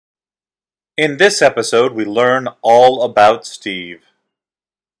In this episode, we learn all about Steve.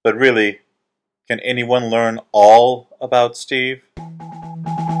 But really, can anyone learn all about Steve?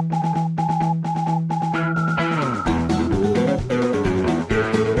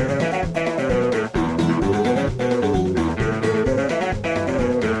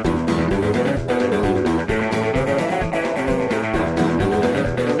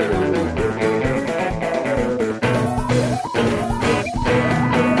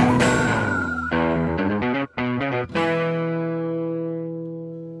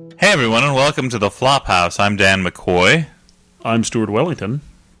 Hey everyone, and welcome to the Flophouse. I'm Dan McCoy. I'm Stuart Wellington.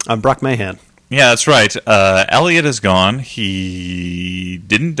 I'm Brock Mahan. Yeah, that's right. Elliot is gone. He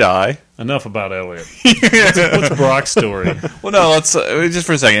didn't die. Enough about Elliot. What's Brock's story? Well, no, let's just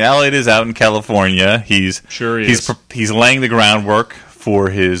for a second. Elliot is out in California. He's laying the groundwork for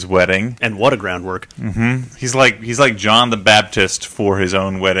his wedding. And what a groundwork. Mm-hmm. He's like John the Baptist for his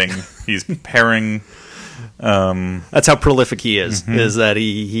own wedding. He's pairing. That's how prolific he is. Mm-hmm. Is that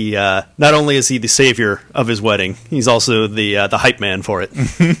he not only is he the savior of his wedding, he's also the hype man for it.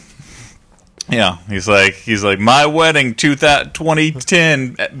 Yeah, he's like my wedding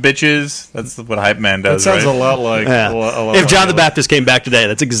 2010 bitches. That's what hype man does. That sounds right? a lot like if John the Baptist came back today,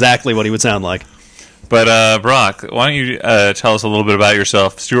 that's exactly what he would sound like. But Brock, why don't you tell us a little bit about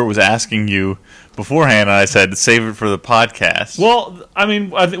yourself? Stuart was asking you beforehand, and I said save it for the podcast. Well, I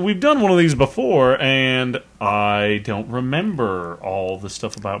mean, we've done one of these before, and I don't remember all the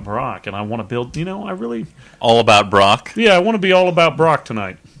stuff about Brock, and I want to build. All about Brock. Yeah, I want to be all about Brock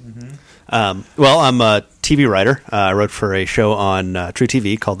tonight. Mm-hmm. Well, I'm a TV writer. I wrote for a show on True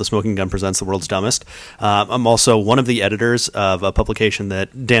TV called The Smoking Gun Presents the World's Dumbest. I'm also one of the editors of a publication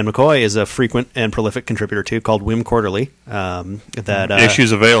that Dan McCoy is a frequent and prolific contributor to called Whim Quarterly.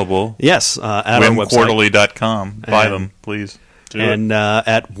 Issues available. Yes, at our website. WhimQuarterly.com. Buy them, please.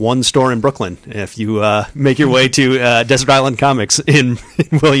 At one store in Brooklyn. If you make your way to Desert Island Comics in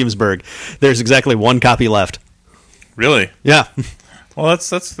Williamsburg, there's exactly one copy left. Really? Yeah. Well, that's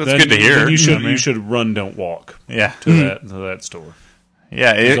good to hear. Then you should run, don't walk. Yeah, to that store.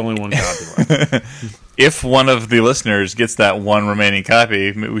 Yeah, there's only one copy left. If one of the listeners gets that one remaining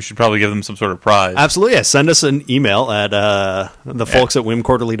copy, we should probably give them some sort of prize. Absolutely, yeah. Send us an email at the folks at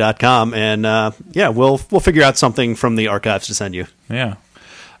whimquarterly.com, and we'll figure out something from the archives to send you. Yeah,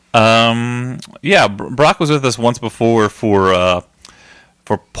 Brock was with us once before for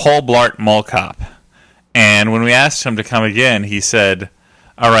Paul Blart Mall Cop. And when we asked him to come again, he said,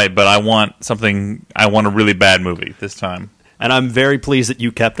 all right, but I want a really bad movie this time. And I'm very pleased that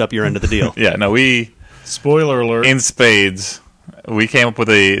you kept up your end of the deal. Yeah, no, spoiler alert. In spades, we came up with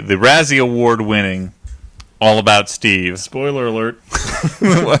the Razzie Award-winning All About Steve. Spoiler alert.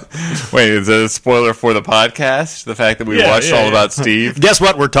 Wait, is that a spoiler for the podcast? The fact that we watched All About Steve? Guess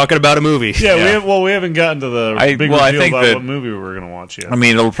what? We're talking about a movie. Yeah. We haven't gotten to the big reveal about what movie we're going to watch yet. I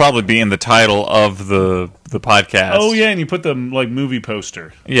mean, it'll probably be in the title of the podcast. Oh, yeah, and you put the movie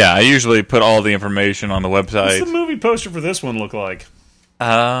poster. Yeah, I usually put all the information on the website. What's the movie poster for this one look like?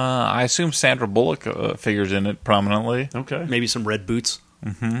 I assume Sandra Bullock figures in it prominently. Okay. Maybe some red boots.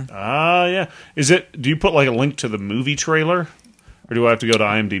 Mm-hmm. Yeah. Do you put like a link to the movie trailer, or do I have to go to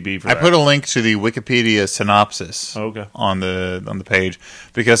IMDb for that? I put a link to the Wikipedia synopsis on the page,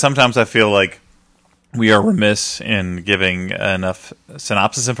 because sometimes I feel like we are remiss in giving enough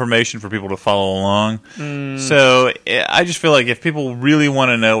synopsis information for people to follow along. So I just feel like if people really want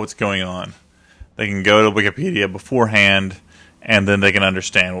to know what's going on, they can go to Wikipedia beforehand, and then they can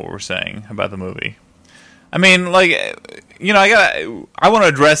understand what we're saying about the movie. I mean, I want to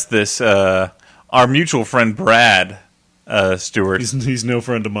address this. Our mutual friend Brad Stewart. He's no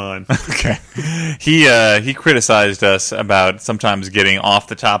friend of mine. Okay, he criticized us about sometimes getting off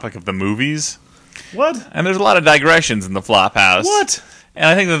the topic of the movies. What? And there's a lot of digressions in the Flophouse. What? And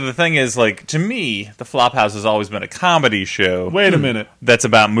I think that the thing is, to me, the Flophouse has always been a comedy show. Wait a minute. That's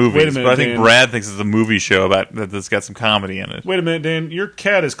about movies. Wait a minute, but I think Dan. Brad thinks it's a movie show that's got some comedy in it. Wait a minute, Dan. Your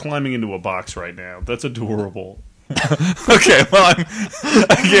cat is climbing into a box right now. That's adorable. Okay, well,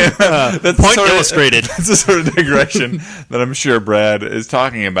 that's point illustrated. That's a sort of digression that I'm sure Brad is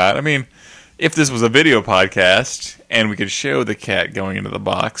talking about. I mean, if this was a video podcast and we could show the cat going into the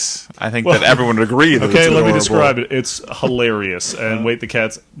box, I think that everyone would agree that it's adorable. Okay, let me describe it. It's hilarious. And wait, the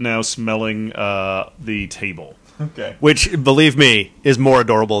cat's now smelling the table. Okay. Which, believe me, is more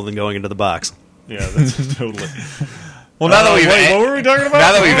adorable than going into the box. Yeah, that's totally... Well, now that what were we talking about?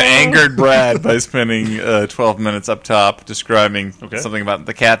 Now that we've angered Brad by spending 12 minutes up top describing something about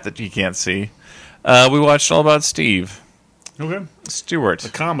the cat that he can't see, we watched All About Steve. Okay. Stewart. A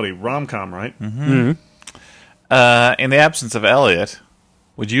comedy, rom-com, right? Mm-hmm. In the absence of Elliot,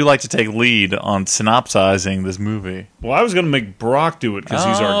 would you like to take lead on synopsizing this movie? Well, I was going to make Brock do it because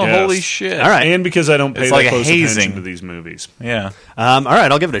he's our guest. Holy shit. All right. And because I don't pay It's that like a close hazing. attention to these movies. Yeah. All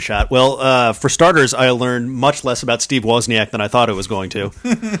right, I'll give it a shot. Well, for starters, I learned much less about Steve Wozniak than I thought I was going to,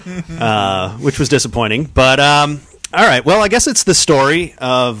 which was disappointing. But, all right, well, I guess it's the story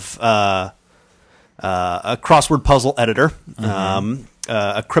of a crossword puzzle editor,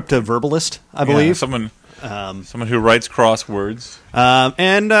 a cryptoverbalist, I believe. Someone who writes crosswords.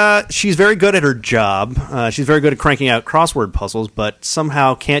 And she's very good at her job. She's very good at cranking out crossword puzzles, but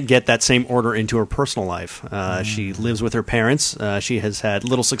somehow can't get that same order into her personal life. She lives with her parents. She has had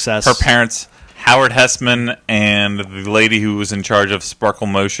little success. Her parents, Howard Hessman, and the lady who was in charge of Sparkle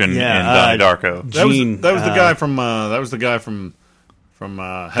Motion and Donnie Darko. That was the guy from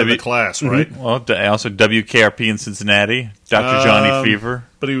Head of the Class, right? Well, also WKRP in Cincinnati, Dr. Johnny Fever.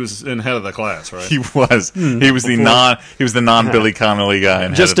 But he was in Head of the Class, right? He was. He was the non Billy Connolly guy.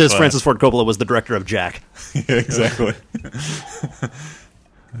 In Just Head of as the Francis Ford Coppola was the director of Jack. Class. Yeah, exactly.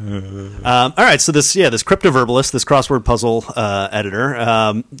 All right, so this cryptoverbalist, this crossword puzzle editor,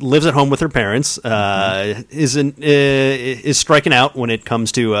 lives at home with her parents. Is striking out when it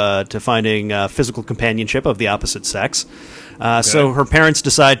comes to finding physical companionship of the opposite sex. So her parents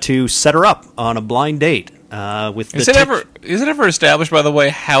decide to set her up on a blind date. With Is it ever established, by the way,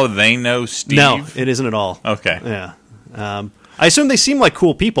 how they know Steve? No, it isn't at all. Okay. Yeah. I assume they seem like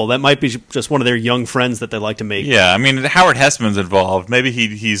cool people. That might be just one of their young friends that they like to make. Yeah, I mean, Howard Hessman's involved. Maybe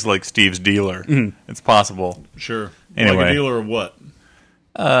he's like Steve's dealer. It's possible. Sure. Anyway. Like a dealer of what?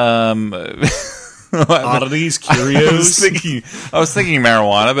 Oddities, curios. I was thinking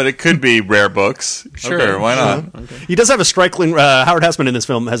marijuana, but it could be rare books. Sure, Okay. why not? Okay. He does have a striking. Howard Hessman in this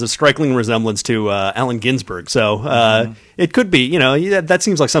film has a striking resemblance to Allen Ginsberg. So it could be. That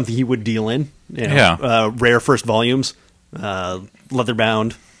seems like something he would deal in. Rare first volumes, leather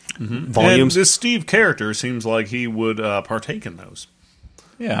bound volumes. And this Steve character seems like he would partake in those.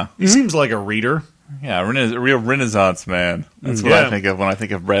 Yeah, he seems like a reader. Yeah, a real Renaissance man. That's what I think of when I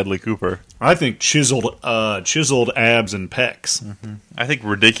think of Bradley Cooper. I think chiseled abs and pecs. I think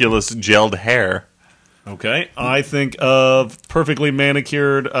ridiculous gelled hair. Okay. I think of perfectly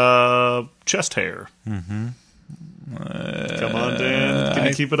manicured chest hair. Come on, Dan. Can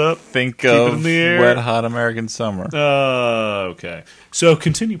you keep it up? Think of it in the air. Wet Hot American Summer. Okay. So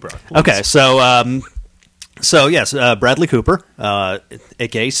continue, Brock. Please. Okay, so yes, Bradley Cooper,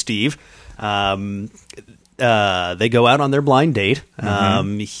 a.k.a. Steve. They go out on their blind date.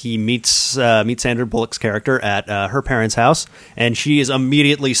 He meets Sandra Bullock's character at her parents' house, and she is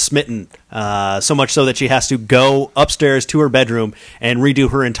immediately smitten. So much so that she has to go upstairs to her bedroom and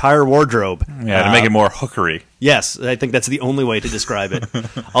redo her entire wardrobe. Yeah, to make it more hookery. Yes, I think that's the only way to describe it.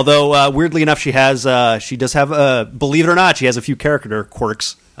 Although weirdly enough, she does have believe it or not, she has a few character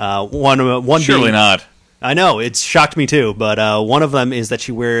quirks. One surely being, not. I know, it's shocked me too, but one of them is that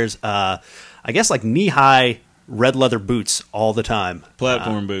she wears, I guess, like knee-high red leather boots all the time.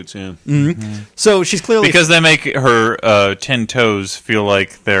 Platform boots, yeah. So she's clearly... Because they make her 10 toes feel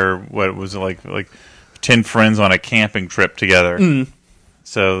like they're, what was it, like 10 friends on a camping trip together.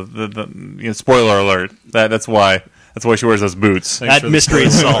 So, spoiler alert, that's why she wears those boots. That mystery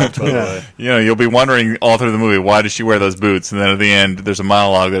is solved. By the way. You'll be wondering all through the movie, why does she wear those boots? And then at the end, there's a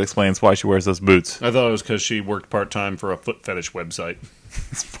monologue that explains why she wears those boots. I thought it was because she worked part-time for a foot fetish website.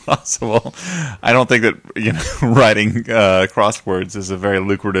 It's possible. I don't think that writing crosswords is a very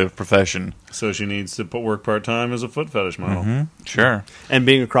lucrative profession. So she needs to work part-time as a foot fetish model. Sure. And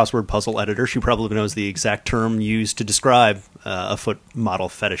being a crossword puzzle editor, she probably knows the exact term used to describe a foot model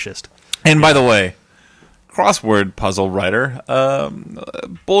fetishist. And by the way, crossword puzzle writer,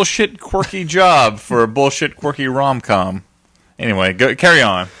 bullshit quirky job for a bullshit quirky rom-com. Anyway, carry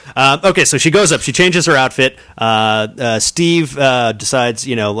on. Okay, so she goes up. She changes her outfit. Steve decides,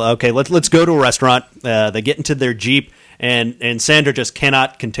 okay, let's go to a restaurant. They get into their Jeep, and Sandra just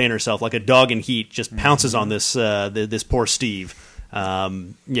cannot contain herself, like a dog in heat, just pounces on this poor Steve.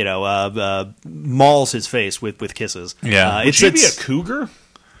 Mauls his face with kisses. Yeah. Would she be a cougar?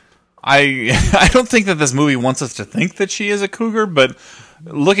 I don't think that this movie wants us to think that she is a cougar, but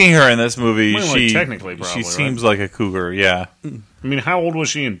looking at her in this movie, technically, probably, she seems like a cougar. Yeah. I mean, how old was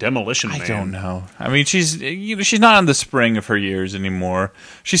she in Demolition Man? I don't know. I mean, she's not in the spring of her years anymore.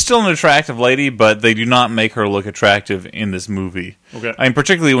 She's still an attractive lady, but they do not make her look attractive in this movie. Okay. I mean,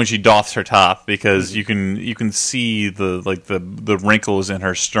 particularly when she doffs her top, because you can see the wrinkles in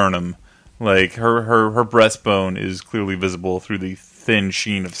her sternum. Like her breastbone is clearly visible through the thin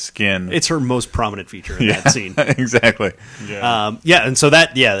sheen of skin. It's her most prominent feature in that scene. Exactly. Yeah. And so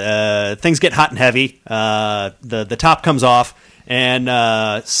things get hot and heavy. The top comes off,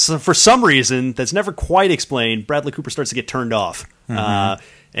 And so for some reason that's never quite explained, Bradley Cooper starts to get turned off.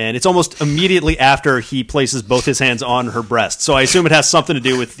 And it's almost immediately after he places both his hands on her breast. So I assume it has something to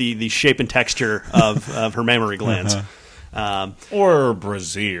do with the shape and texture of her mammary glands. Or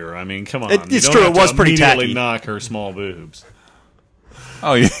brassiere. I mean, come on. It's true. It was pretty tacky. Knock her small boobs.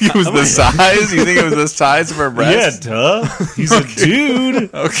 Oh, it was the size? You think it was the size of her breast? Yeah, duh. He's a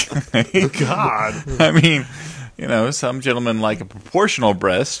dude. Okay. God. I mean, some gentlemen like a proportional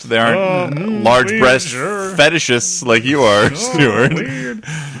breast. They aren't large breast fetishists like you are, Stuart. Weird.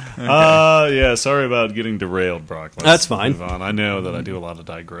 Okay. Yeah, sorry about getting derailed, Brock. That's fine. Move on. I know that I do a lot of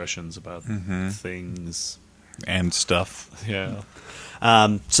digressions about things. And stuff. Yeah.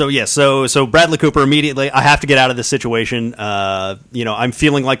 So Bradley Cooper immediately, I have to get out of this situation. I'm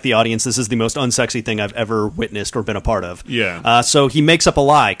feeling like the audience, this is the most unsexy thing I've ever witnessed or been a part of. Yeah. So he makes up a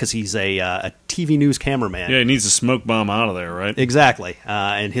lie because he's a TV news cameraman. Yeah, he needs a smoke bomb out of there, right? Exactly.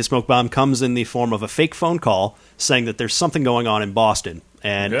 And his smoke bomb comes in the form of a fake phone call saying that there's something going on in Boston.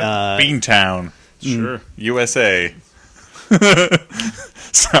 And Beantown. Sure. USA.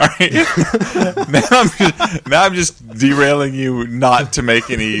 Sorry. now I'm just derailing you not to make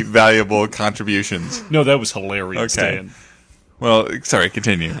any valuable contributions. No, that was hilarious, okay. Dan. Well, sorry,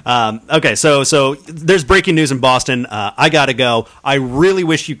 continue. Okay, so there's breaking news in Boston. I gotta go. I really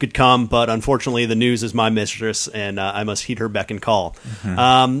wish you could come, but unfortunately the news is my mistress, and I must heed her beck and call.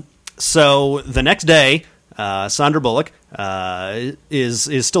 So the next day, Sandra Bullock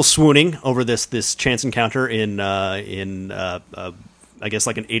is still swooning over this chance encounter in I guess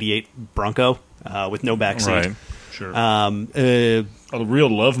like an '88 Bronco with no backseat. Right. Sure. A real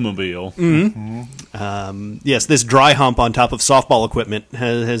love mobile. Yes, this dry hump on top of softball equipment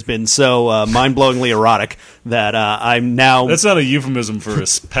has been so mind-blowingly erotic that I'm now. That's not a euphemism for a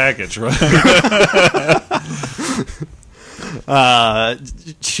package, right?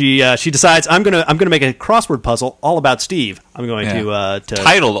 She decides I'm gonna make a crossword puzzle all about Steve. I'm going to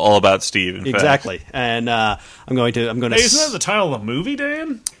titled All About Steve. Exactly, fact. And I'm going to. Hey, isn't that the title of the movie,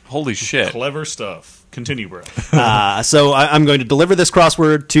 Dan? Holy shit! Clever stuff. Continue, bro. So I'm going to deliver this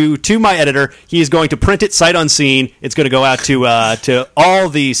crossword to my editor. He is going to print it sight unseen. It's going to go out to all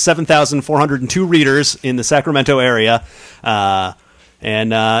the 7,402 readers in the Sacramento area.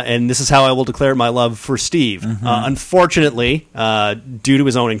 And this is how I will declare my love for Steve. Unfortunately, due to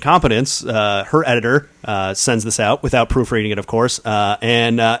his own incompetence, her editor sends this out without proofreading it, of course,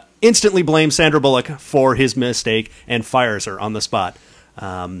 and instantly blames Sandra Bullock for his mistake and fires her on the spot,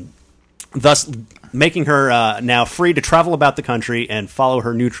 thus making her now free to travel about the country and follow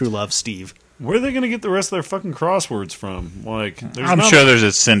her new true love, Steve. Where are they going to get the rest of their fucking crosswords from? Like, I'm sure there's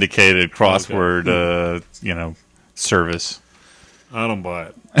a syndicated crossword, service. I don't buy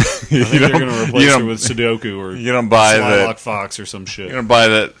it. I think they're going to replace her with Sudoku or you don't buy Slylock Fox or some shit. You don't buy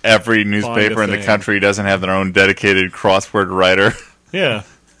that every newspaper in the country doesn't have their own dedicated crossword writer. Yeah,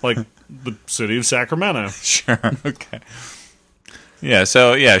 like the city of Sacramento. Sure, okay. Yeah,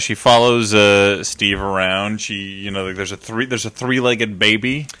 so she follows Steve around. She, there's a three-legged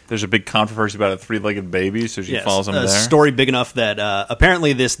baby. There's a big controversy about a three-legged baby, so she follows him there. A story big enough that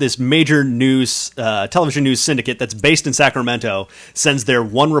apparently this major news television news syndicate that's based in Sacramento sends their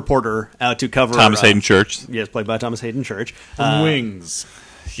one reporter out to cover Thomas Hayden Church. Yes, played by Thomas Hayden Church. Wings.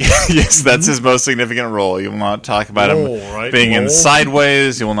 Yes, that's his most significant role. You will not talk about him being in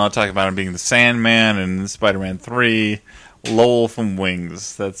Sideways. You will not talk about him being the Sandman in Spider-Man 3. Lowell from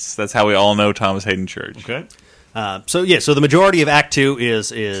Wings. That's how we all know Thomas Hayden Church. Okay. So the majority of Act 2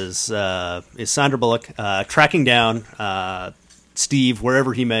 is Sandra Bullock tracking down Steve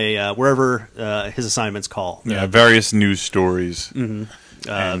wherever his assignments call. Yeah, various news stories.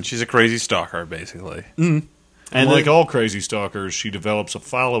 And she's a crazy stalker, basically. And like all crazy stalkers, she develops a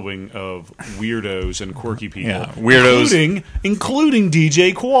following of weirdos and quirky people. Yeah, weirdos. Including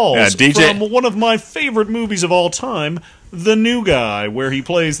DJ Qualls from one of my favorite movies of all time, The New Guy, where he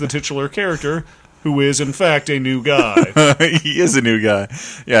plays the titular character, who is, in fact, a new guy. He is a new guy.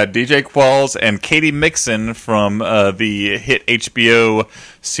 Yeah, DJ Qualls and Katie Mixon from the hit HBO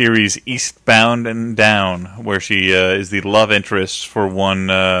series Eastbound and Down, where she is the love interest for one,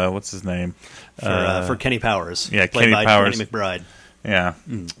 what's his name? For Kenny Powers. Yeah, played Kenny by Powers. Danny McBride. Yeah.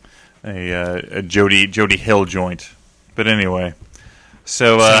 A Jody Hill joint. But anyway.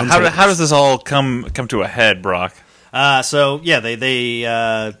 So how does this all come to a head, Brock? Sandra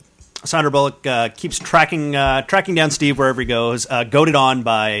Bullock keeps tracking down Steve wherever he goes, goaded on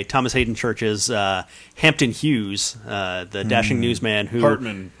by Thomas Hayden Church's Hampton Hughes, the dashing newsman who...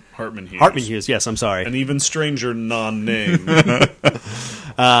 Hartman Hughes. Hartman Hughes, yes, I'm sorry. An even stranger non-name.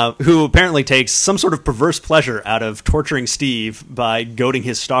 who apparently takes some sort of perverse pleasure out of torturing Steve by goading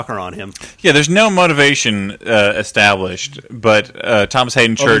his stalker on him. Yeah, there's no motivation established, but Thomas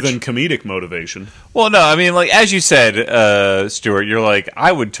Hayden Church... Other than comedic motivation. Well, no, I mean, like, as you said, Stuart, you're like,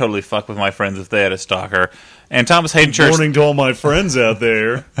 I would totally fuck with my friends if they had a stalker. And Thomas Hayden Church... Warning to all my friends out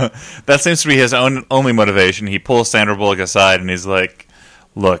there. That seems to be his only motivation. He pulls Sandra Bullock aside and he's like,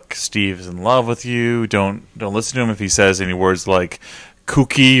 look, Steve is in love with you. Don't listen to him if he says any words like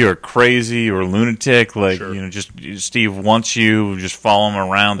kooky or crazy or lunatic. Like, sure. Just Steve wants you. Just follow him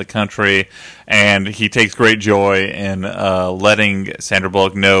around the country. And he takes great joy in letting Sandra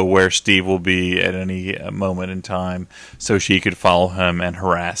Bullock know where Steve will be at any moment in time so she could follow him and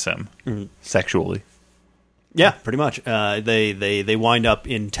harass him sexually. Yeah, pretty much. They wind up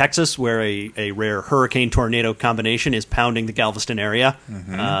in Texas, where a rare hurricane-tornado combination is pounding the Galveston area.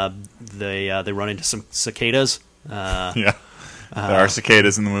 They run into some cicadas. There are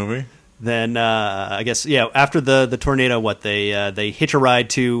cicadas in the movie. Then I guess after the tornado, they hitch a ride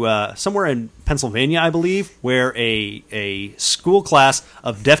to somewhere in Pennsylvania, I believe, where a school class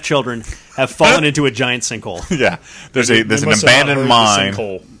of deaf children have fallen into a giant sinkhole. Yeah, there's an abandoned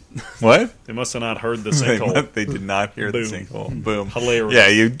mine. What? They must have not heard the sinkhole. They did not hear Boom. the sinkhole. Boom. Hilarious. Yeah,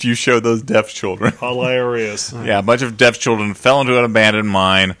 you showed those deaf children. Hilarious. Yeah, a bunch of deaf children fell into an abandoned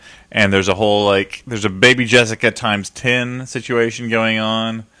mine, and there's a whole, there's a Baby Jessica times 10 situation going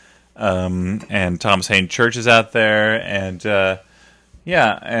on. And Thomas Hayden Church is out there, and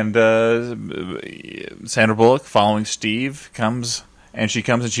Sandra Bullock, following Steve, comes... And she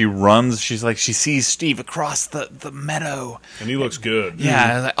comes and she runs. She's like, she sees Steve across the meadow. And he looks good.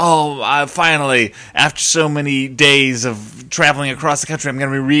 Yeah. Like, finally, after so many days of traveling across the country, I'm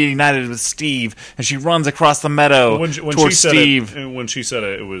going to be reunited with Steve. And she runs across the meadow towards Steve. When she said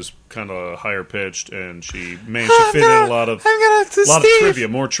it was kind of higher pitched, and she managed to fit in a lot of trivia,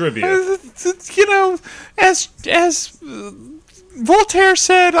 more trivia. As Voltaire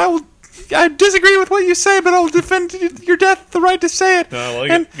said, I disagree with what you say, but I'll defend your the right to say it. I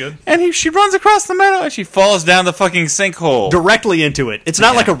like it. Good. And she runs across the meadow and she falls down the fucking sinkhole directly into it. It's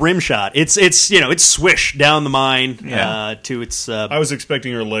not like a rim shot. It's swish down the mine to its. I was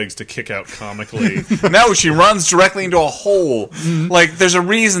expecting her legs to kick out comically. No, she runs directly into a hole. Like, there's a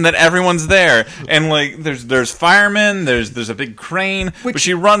reason that everyone's there, and like there's firemen, there's a big crane, but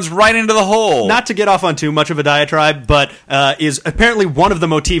she runs right into the hole. Not to get off on too much of a diatribe, but is apparently one of the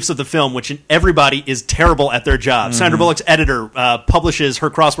motifs of the film, which everybody is terrible at their job. Sandra Bullock's editor publishes her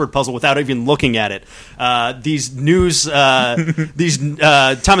crossword puzzle without even looking at it. These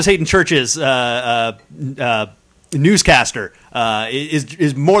Thomas Hayden Church's newscaster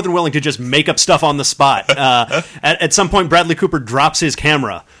is more than willing to just make up stuff on the spot. At some point, Bradley Cooper drops his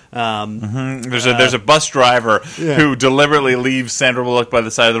camera. There's a bus driver who deliberately leaves Sandra Bullock by the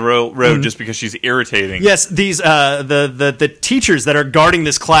side of the road just because she's irritating. Yes, these the teachers that are guarding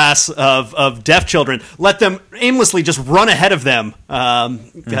this class of deaf children let them aimlessly just run ahead of them, and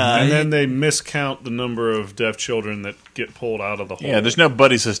then they miscount the number of deaf children that get pulled out of the hole. Yeah, there's no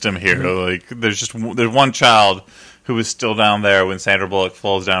buddy system here. Like, there's one child who is still down there when Sandra Bullock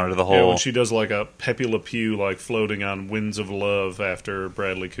falls down into the hole. Yeah, when she does like a Pepe Le Pew, like floating on winds of love after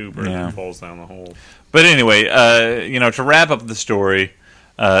Bradley Cooper and falls down the hole. But anyway, to wrap up the story,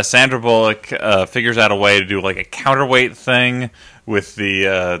 Sandra Bullock figures out a way to do like a counterweight thing with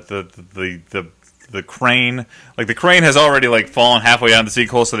the crane. Like, the crane has already like fallen halfway down the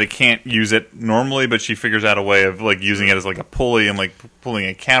sinkhole, so they can't use it normally, but she figures out a way of like using it as like a pulley and like pulling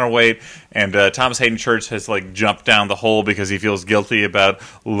a counterweight. And Thomas Hayden Church has like jumped down the hole because he feels guilty about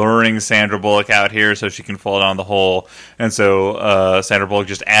luring Sandra Bullock out here so she can fall down the hole. And so Sandra Bullock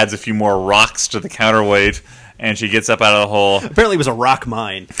just adds a few more rocks to the counterweight, and she gets up out of the hole. Apparently it was a rock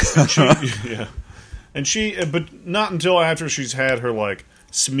mine. And she, but not until after she's had her like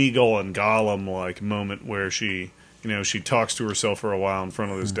Smeagol and Gollum like moment where she talks to herself for a while in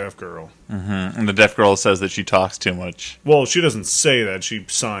front of this deaf girl. And the deaf girl says that she talks too much. Well, she doesn't say that; she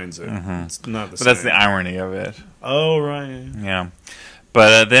signs it. It's not the same. But that's the irony of it. Oh, right. Yeah.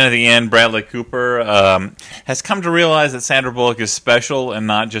 But then at the end, Bradley Cooper has come to realize that Sandra Bullock is special and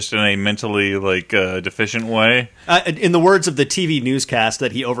not just in a mentally deficient way. In the words of the TV newscast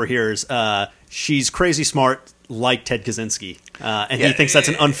that he overhears, she's crazy smart, like Ted Kaczynski, and he thinks that's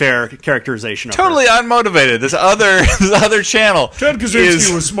an unfair characterization of totally her. Unmotivated. This other channel. Ted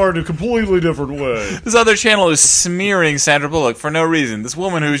Kaczynski was smart in a completely different way. This other channel is smearing Sandra Bullock for no reason. This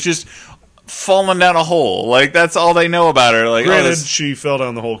woman who's just fallen down a hole. Like, that's all they know about her. Like, granted, she fell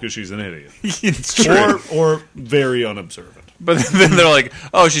down the hole because she's an idiot. It's true. Or very unobservant. But then they're like,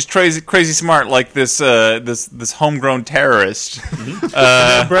 "Oh, she's crazy smart, like this homegrown terrorist." And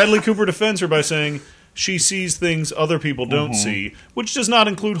then Bradley Cooper defends her by saying she sees things other people don't see, which does not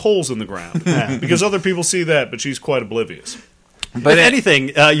include holes in the ground, because other people see that, but she's quite oblivious. But if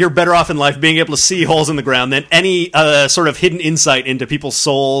anything, you're better off in life being able to see holes in the ground than any sort of hidden insight into people's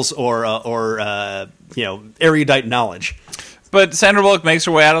souls or erudite knowledge. But Sandra Bullock makes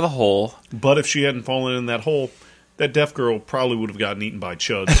her way out of the hole. But if she hadn't fallen in that hole, that deaf girl probably would have gotten eaten by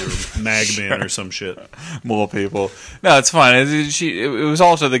chuds or magmen or some shit. Mole people. No, it's fine. It was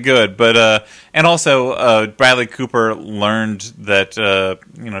all to the good. But and also Bradley Cooper learned that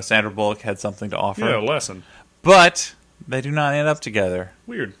Sandra Bullock had something to offer. Yeah, a lesson. But they do not end up together.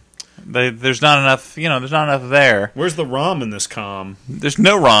 Weird. There's not enough. There's not enough there. Where's the rom in this com? There's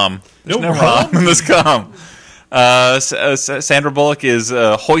no rom. There's no rom in this com. Sandra Bullock is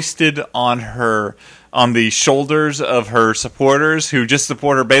hoisted on the shoulders of her supporters, who just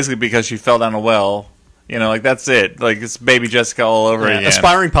support her basically because she fell down a well. That's it. Like, it's baby Jessica all over again.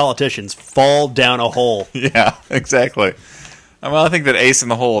 Aspiring politicians fall down a hole. Yeah, exactly. I think that Ace in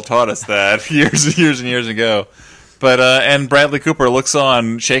the Hole taught us that years and years ago. But and Bradley Cooper looks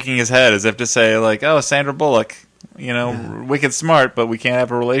on, shaking his head as if to say, like, "Oh, Sandra Bullock, wicked smart, but we can't have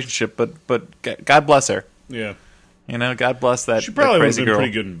a relationship. But God bless her. Yeah, God bless that. She probably would have been girl.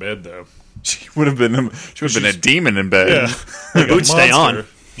 pretty good in bed, though. She would have been a demon in bed. Yeah, like who'd stay on?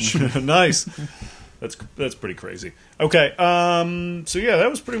 Nice. That's pretty crazy. Okay, so yeah, that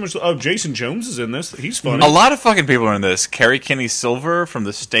was pretty much. Oh, Jason Jones is in this. He's funny. A lot of fucking people are in this. Carrie Kinney Silver from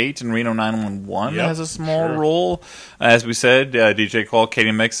The State and Reno 911 has a small role. As we said, DJ Cole,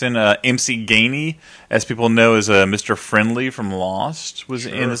 Katie Mixon, MC Gainey, as people know, is Mr. Friendly from Lost, was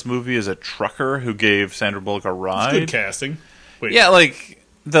in this movie as a trucker who gave Sandra Bullock a ride. It's good casting. Wait. Yeah, like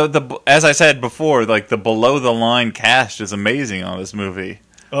the as I said before, like the below the line cast is amazing on this movie.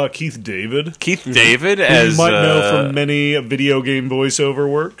 Keith David, as you might know from many video game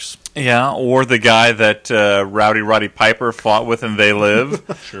voiceover works. Yeah, or the guy that Rowdy Roddy Piper fought with in They Live.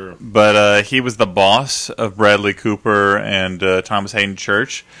 Sure. But he was the boss of Bradley Cooper and Thomas Hayden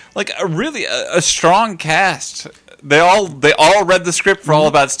Church. Like, a strong cast. They all read the script for All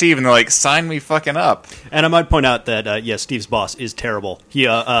About Steve, and they're like, "Sign me fucking up." And I might point out that Steve's boss is terrible. He,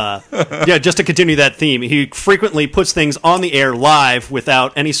 just to continue that theme, he frequently puts things on the air live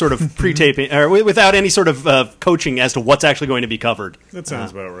without any sort of pre-taping or without any sort of coaching as to what's actually going to be covered. That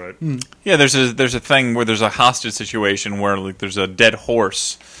sounds about right. Yeah, there's a thing where there's a hostage situation where like there's a dead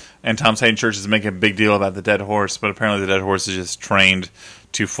horse, and Thomas Hayden Church is making a big deal about the dead horse, but apparently the dead horse is just trained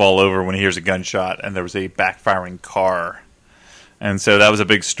to fall over when he hears a gunshot, and there was a backfiring car. And so that was a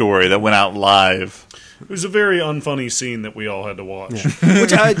big story that went out live. It was a very unfunny scene that we all had to watch. Yeah.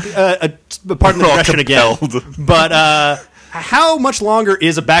 Which, pardon the digression again, but how much longer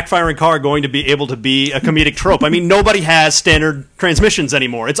is a backfiring car going to be able to be a comedic trope? I mean, nobody has standard transmissions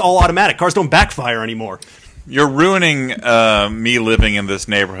anymore. It's all automatic. Cars don't backfire anymore. You're ruining me living in this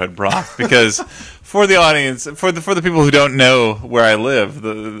neighborhood, Brock, because for the audience, for the people who don't know where I live,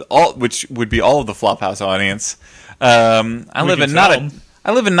 which would be all of the Flophouse audience, I live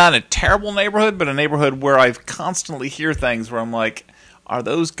in not a terrible neighborhood, but a neighborhood where I constantly hear things where I'm like, are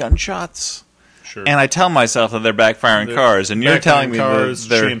those gunshots? Sure. And I tell myself that they're backfiring cars, and you're telling me cars,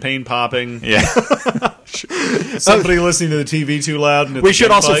 that they're champagne popping. Yeah. Somebody listening to the TV too loud. And we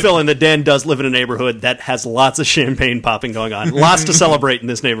should also fill in that Dan does live in a neighborhood that has lots of champagne popping going on. Lots to celebrate in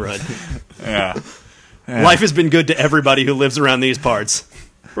this neighborhood. Yeah. Life has been good to everybody who lives around these parts.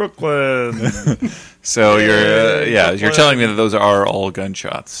 Brooklyn. So you're telling me that those are all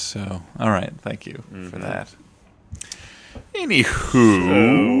gunshots. So all right, thank you for that. Anywho,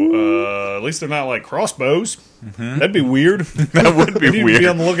 so, at least they're not like crossbows. That'd be weird. That would be weird. Be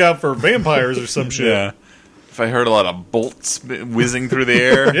on the lookout for vampires or some shit. Yeah. If I heard a lot of bolts whizzing through the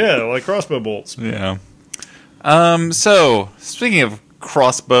air. Yeah, like crossbow bolts. Yeah. So speaking of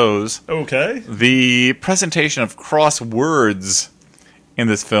crossbows, okay, the presentation of crosswords in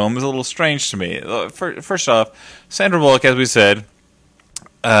this film is a little strange to me. First off, Sandra Bullock, as we said,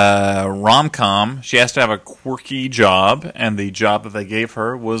 rom-com. She has to have a quirky job, and the job that they gave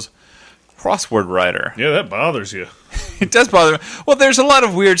her was crossword writer. Yeah, that bothers you. It does bother me. Well, there's a lot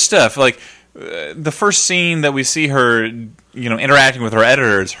of weird stuff. Like the first scene that we see her, interacting with her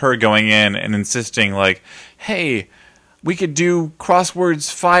editor is her going in and insisting, like, "Hey, we could do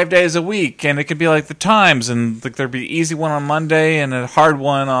crosswords 5 days a week, and it could be like the Times, and like there'd be an easy one on Monday and a hard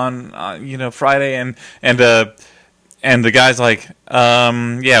one on Friday, and the guy's like,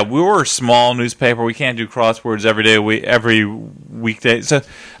 yeah, we're a small newspaper. We can't do crosswords every weekday. So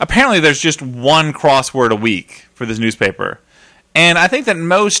apparently there's just one crossword a week for this newspaper. And I think that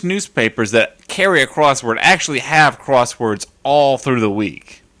most newspapers that carry a crossword actually have crosswords all through the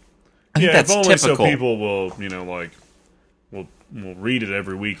week. I think that's if only typical. so people will, will read it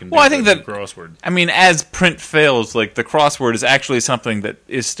every week and I think that crossword. I mean, as print fails, like the crossword is actually something that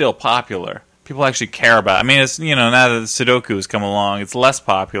is still popular. People actually care about it. I mean, it's now that the Sudoku has come along, it's less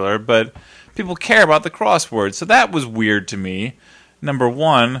popular, but people care about the crossword. So that was weird to me. Number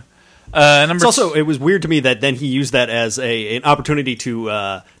one. It was weird to me that then he used that as an opportunity to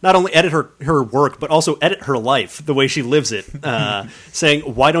not only edit her work, but also edit her life, the way she lives it, saying,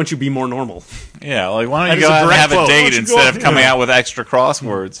 why don't you be more normal? Yeah, like, why don't you go out and have a date instead of coming out with extra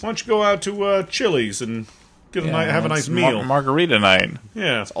crosswords? Why don't you go out to Chili's and have a nice meal? Margarita night.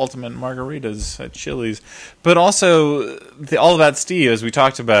 Yeah. It's ultimate margaritas at Chili's. But also, All About Steve, as we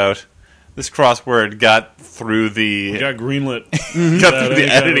talked about, this crossword got through the... got greenlit. got through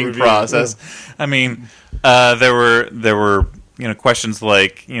the editing process. Yeah. I mean, there were questions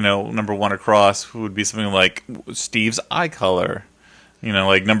like, number one across would be something like Steve's eye color.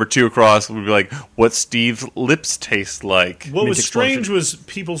 Like number two across would be like, what Steve's lips taste like. What was strange was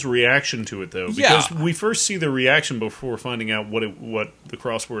people's reaction to it, though, because we first see the reaction before finding out what the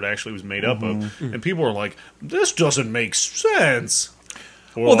crossword actually was made up of, and people were like, "This doesn't make sense."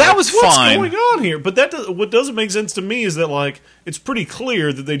 Well, that was fine. What's going on here? But what doesn't make sense to me is that, like, it's pretty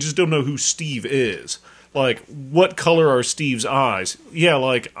clear that they just don't know who Steve is. Like, what color are Steve's eyes? Yeah,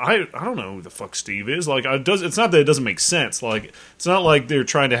 like, I don't know who the fuck Steve is. Like, it's not that it doesn't make sense. Like, it's not like they're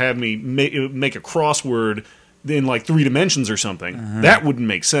trying to have me make a crossword in like 3 dimensions or something. Mm-hmm. That wouldn't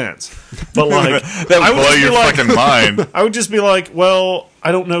make sense. But like that would blow your fucking mind. I would just be like, well,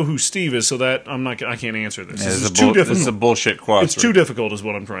 I don't know who Steve is, so that I can't answer this. This is too difficult. This is a bullshit crossword. It's too difficult, is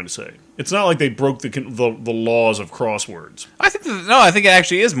what I'm trying to say. It's not like they broke the laws of crosswords. I think it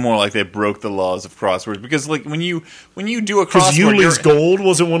actually is more like they broke the laws of crosswords, because like when you do a crossword, Yuli's gold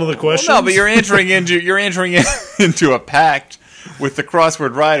wasn't one of the questions. Well, no, but you're entering into a pact with the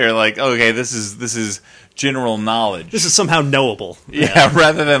crossword writer. Like, okay, this is general knowledge. This is somehow knowable. Yeah,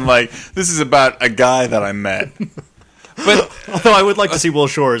 rather than like, this is about a guy that I met. But although I would like to see Will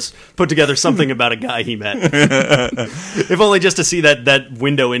Shores put together something about a guy he met, if only just to see that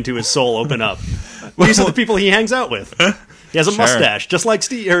window into his soul open up. These are the people he hangs out with. He has a mustache, just like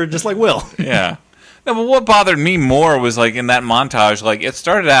Steve, or just like Will. Yeah. No, but what bothered me more was like in that montage, like it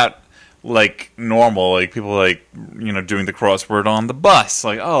started out like normal, like people like doing the crossword on the bus,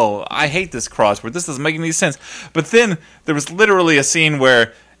 like, oh, I hate this crossword, this doesn't make any sense. But then there was literally a scene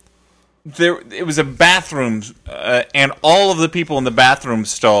where it was a bathroom, and all of the people in the bathroom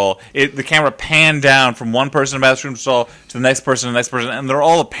stall, the camera panned down from one person in the bathroom stall to the next person, and they're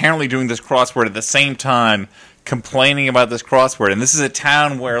all apparently doing this crossword at the same time, complaining about this crossword. And this is a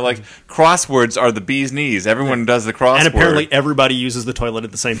town where like crosswords are the bee's knees. Everyone does the crossword, and apparently everybody uses the toilet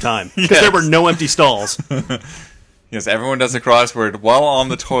at the same time, because there were no empty stalls. Yes, everyone does the crossword while on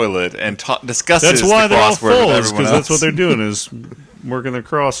the toilet and discusses that's why the crossword they're all with everyone because else. that's what they're doing, is working their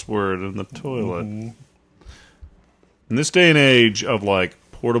crossword in the toilet. Mm-hmm. In this day and age of like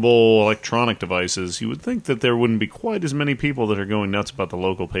portable electronic devices, you would think that there wouldn't be quite as many people that are going nuts about the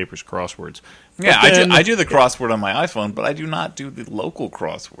local paper's crosswords. Yeah, I do the crossword on my iPhone, but I do not do the local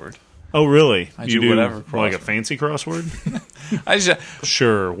crossword. Oh, really? I do whatever crossword. Like a fancy crossword?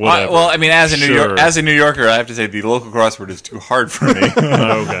 Sure, whatever. Well, I mean, as a New Yorker, I have to say the local crossword is too hard for me.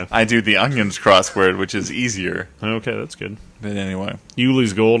 Oh, okay. I do the Onions crossword, which is easier. Okay, that's good. But anyway.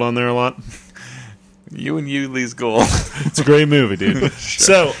 Yuli's Gold on there a lot? You and Yuli's Gold. It's a great movie, dude. Sure.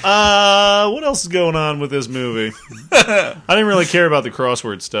 So, what else is going on with this movie? I didn't really care about the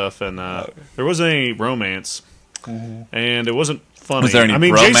crossword stuff, and there wasn't any romance, and it wasn't funny. Was there any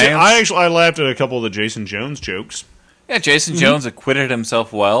romance? I laughed at a couple of the Jason Jones jokes. Yeah, Jason Jones acquitted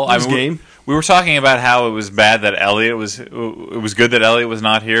himself well. Game. We were talking about how it was bad that Elliot was. It was good that Elliot was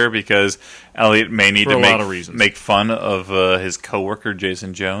not here, because Elliot may need to make fun of his coworker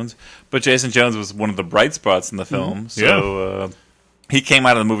Jason Jones. But Jason Jones was one of the bright spots in the film, so he came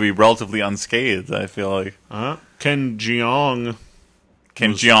out of the movie relatively unscathed. I feel like Ken Jeong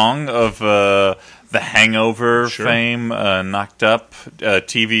of The Hangover fame, Knocked Up,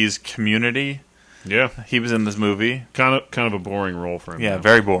 TV's Community. Yeah, he was in this movie. Kind of a boring role for him. Yeah,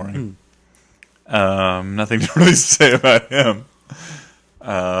 very boring. Nothing to really say about him.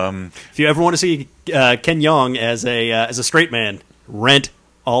 If you ever want to see Ken Jeong as a straight man, rent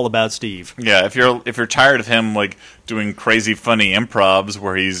All About Steve. Yeah, if you're tired of him like doing crazy funny improvs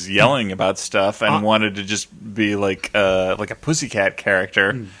where he's yelling about stuff and wanted to just be like a pussycat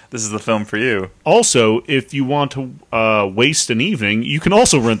character, this is the film for you. Also, if you want to waste an evening, you can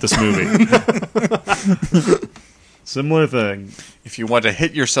also rent this movie. Similar thing. If you want to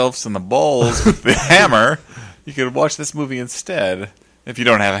hit yourselves in the balls with the hammer, you could watch this movie instead. If you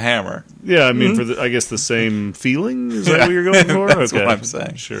don't have a hammer. Yeah, I mean, I guess the same feeling? Is that what you're going for? That's what I'm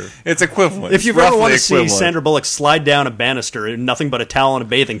saying. Sure. It's equivalent. If you've ever wanted to see Sandra Bullock slide down a banister in nothing but a towel and a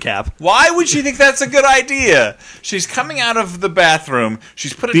bathing cap. Why would she think that's a good idea? She's coming out of the bathroom.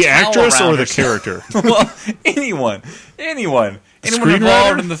 She's put a the towel actress around or the herself. character? Well, anyone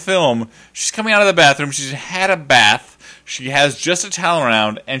involved in the film. She's coming out of the bathroom. She's had a bath. She has just a towel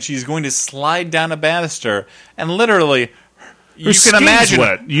around, and she's going to slide down a banister, and literally... You can imagine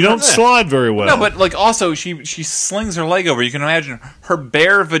wet. You don't slide very well. No, but like also she slings her leg over. You can imagine her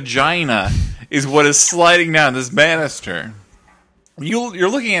bare vagina is what is sliding down this banister. You're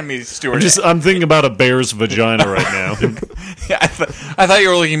looking at me, Stuart. I'm thinking about a bear's vagina right now. Yeah, I thought you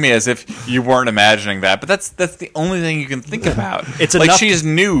were looking at me as if you weren't imagining that, but that's the only thing you can think about. It's like she is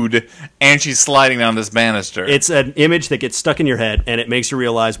nude and she's sliding down this banister. It's an image that gets stuck in your head, and it makes you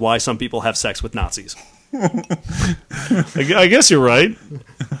realize why some people have sex with Nazis. I guess you're right.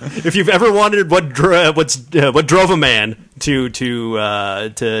 If you've ever wondered what drove a man to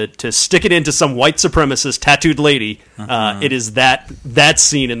stick it into some white supremacist tattooed lady, it is that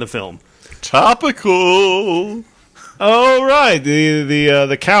scene in the film. Topical. Oh right,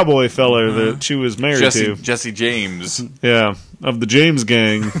 the cowboy feller that she was married to, Jesse James. Yeah, of the James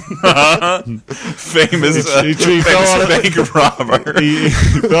gang, famous bank robber. He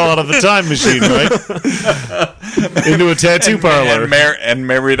fell out of the time machine, right, into a tattoo parlor, and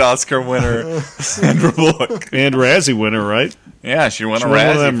married Oscar winner Sandra Bullock and Razzie winner, right? Yeah, she won a Razzie.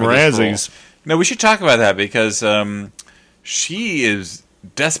 One of them Razzies. No, we should talk about that because she is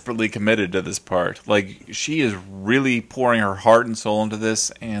desperately committed to this part. Like, she is really pouring her heart and soul into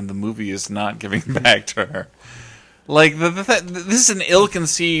this, and the movie is not giving back to her. Like, this is an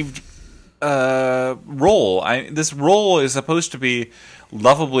ill-conceived role. This role is supposed to be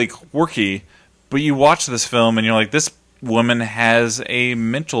lovably quirky, but you watch this film and you're like, this woman has a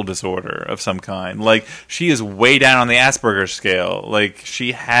mental disorder of some kind. Like, she is way down on the Asperger's scale. Like,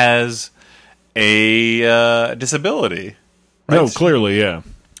 she has a disability. No, clearly, yeah.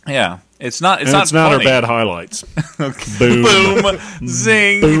 Yeah. It's not her bad highlights. Boom. Boom.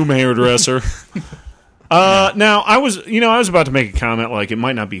 Zing. Boom, hairdresser. Now, I was about to make a comment like it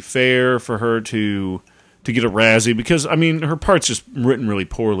might not be fair for her to get a Razzie because, I mean, her part's just written really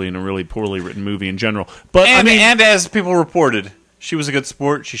poorly in a really poorly written movie in general. But and as people reported, she was a good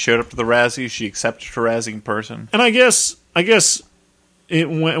sport. She showed up to the Razzie. She accepted her Razzie in person. And I guess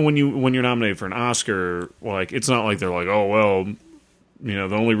when you're nominated for an Oscar, like it's not like they're like, oh well,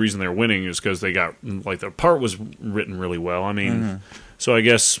 the only reason they're winning is because they got like their part was written really well. I mean, so I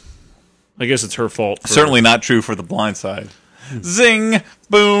guess it's her fault. Certainly not true for The Blind Side. Zing,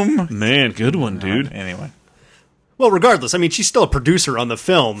 boom, man, good one, dude. Anyway. Well, regardless, I mean, she's still a producer on the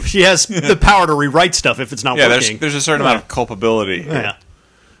film. She has the power to rewrite stuff if it's not working. There's a certain amount of culpability.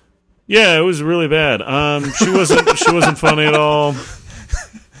 Yeah, it was really bad. She wasn't funny at all.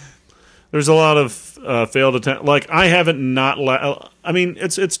 There's a lot of failed attempts. Like I haven't I mean,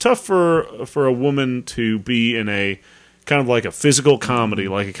 it's tough for a woman to be in a kind of like a physical comedy,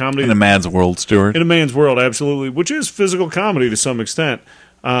 like a comedy in a man's world, Stuart. In a man's world, absolutely, which is physical comedy to some extent.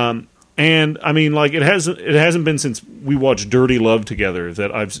 And I mean, like it hasn't been since we watched Dirty Love together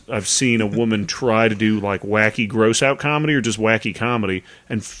that I've seen a woman try to do like wacky gross out comedy or just wacky comedy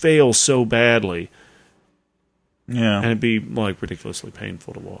and fail so badly. Yeah, and it'd be like ridiculously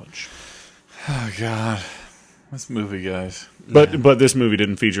painful to watch. Oh God, this movie, guys. But this movie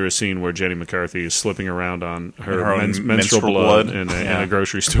didn't feature a scene where Jenny McCarthy is slipping around on her menstrual blood in a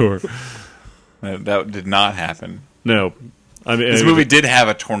grocery store. That did not happen. No. I mean, this movie did have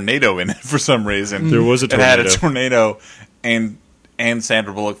a tornado in it for some reason. There was a tornado. It had a tornado and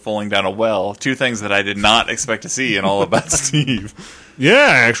Sandra Bullock falling down a well. Two things that I did not expect to see in All About Steve. Yeah,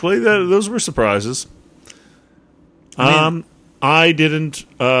 actually, those were surprises. I didn't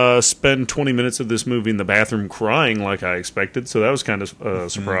spend 20 minutes of this movie in the bathroom crying like I expected, so that was kind of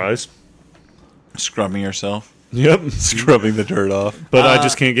a surprise. Scrubbing yourself? Yep. Scrubbing the dirt off. But I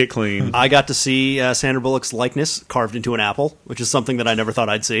just can't get clean. I got to see Sandra Bullock's likeness carved into an apple, which is something that I never thought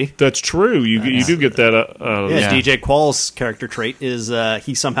I'd see. That's true. You do get that. DJ Qualls' character trait is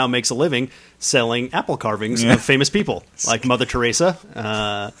he somehow makes a living selling apple carvings of famous people, like Mother Teresa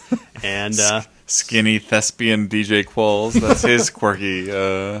and... Skinny thespian DJ Qualls. That's his quirky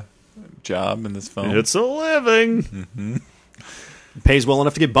job in this film. It's a living. Mm-hmm. Pays well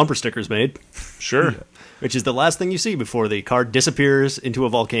enough to get bumper stickers made. Sure. Which is the last thing you see before the car disappears into a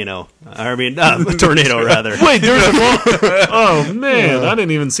volcano. I mean, a tornado, rather. Wait, there's a Oh, man. I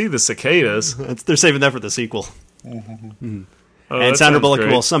didn't even see the cicadas. They're saving that for the sequel. Mm-hmm. Oh, and Sandra Bullock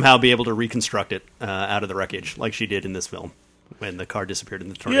will somehow be able to reconstruct it out of the wreckage, like she did in this film when the car disappeared in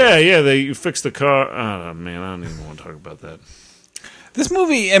the tornado. Yeah, they fixed the car. Oh, man, I don't even want to talk about that. This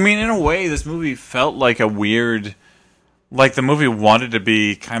movie, I mean, in a way, this movie felt like a weird... Like, the movie wanted to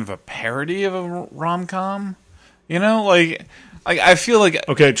be kind of a parody of a rom-com. You know? Like I feel like...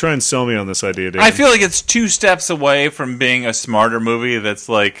 Okay, try and sell me on this idea, David. I feel like it's 2 steps away from being a smarter movie that's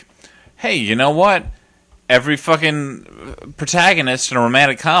like, hey, you know what? Every fucking protagonist in a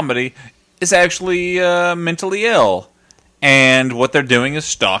romantic comedy is actually mentally ill. And what they're doing is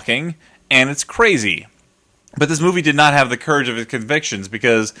stalking, and it's crazy. But this movie did not have the courage of its convictions,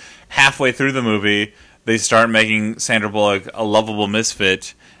 because halfway through the movie, they start making Sandra Bullock a lovable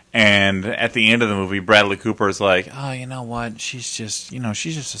misfit, and at the end of the movie, Bradley Cooper is like, oh, you know what? She's just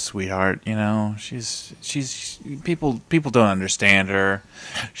a sweetheart, you know? She's people don't understand her.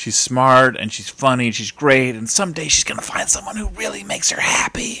 She's smart, and she's funny, and she's great, and someday she's going to find someone who really makes her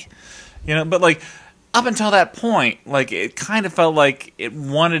happy. You know, but like, up until that point, like, it kind of felt like it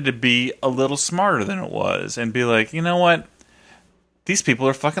wanted to be a little smarter than it was, and be like, you know what? These people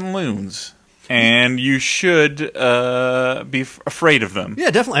are fucking loons. And you should be afraid of them.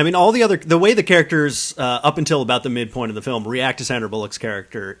 Yeah, definitely. I mean, the way the characters up until about the midpoint of the film react to Sandra Bullock's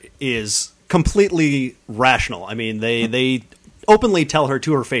character is completely rational. I mean, they openly tell her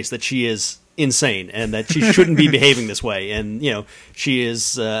to her face that she is insane and that she shouldn't be behaving this way, and she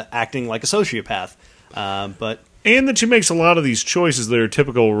is acting like a sociopath. And that she makes a lot of these choices that are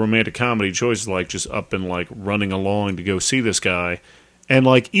typical romantic comedy choices, like just up and like running along to go see this guy. And,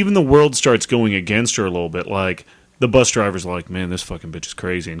 like, even the world starts going against her a little bit. Like, the bus driver's like, man, this fucking bitch is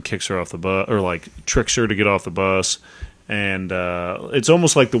crazy, and kicks her off the bus, or, like, tricks her to get off the bus. And it's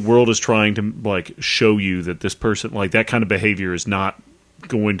almost like the world is trying to, like, show you that this person, like, that kind of behavior is not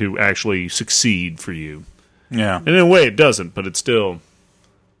going to actually succeed for you. Yeah. And in a way, it doesn't, but it's terrible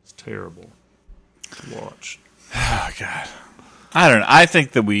to watch. Oh, God. I don't know. I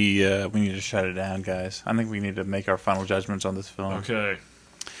think that we need to shut it down, guys. I think we need to make our final judgments on this film. Okay.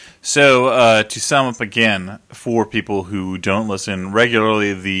 So, to sum up again, for people who don't listen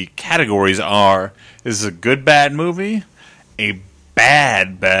regularly, the categories are: is this a good, bad movie, a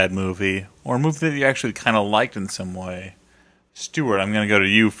bad movie, or a movie that you actually kind of liked in some way? Stuart, I'm going to go to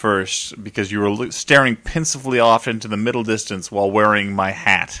you first, because you were staring pensively off into the middle distance while wearing my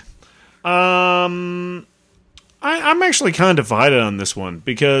hat. I'm actually kind of divided on this one,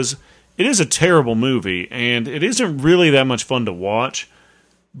 because it is a terrible movie, and it isn't really that much fun to watch,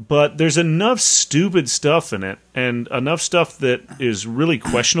 but there's enough stupid stuff in it, and enough stuff that is really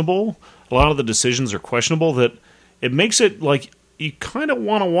questionable. A lot of the decisions are questionable, that it makes it like you kind of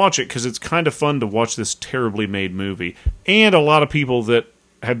want to watch it, because it's kind of fun to watch this terribly made movie. And a lot of people that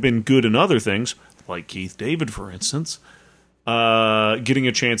have been good in other things, like Keith David, for instance, getting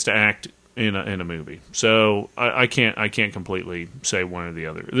a chance to act in a movie. So I can't completely say one or the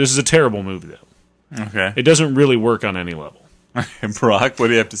other. This is a terrible movie, though. Okay. It doesn't really work on any level. Brock, what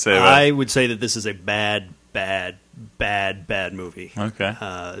do you have to say about it? I would say that this is a bad movie. Okay.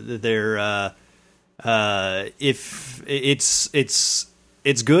 If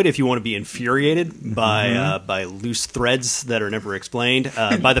it's good if you want to be infuriated by loose threads that are never explained,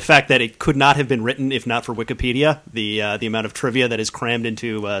 by the fact that it could not have been written if not for Wikipedia. The amount of trivia that is crammed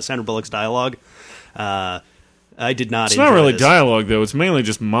into Sandra Bullock's dialogue. I did not. It's not really dialogue, though. It's mainly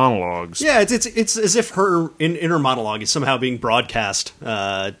just monologues. Yeah, it's as if her inner monologue is somehow being broadcast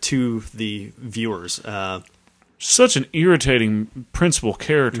to the viewers. Such an irritating principal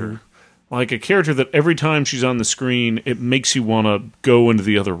character. Mm-hmm. Like a character that every time she's on the screen, it makes you want to go into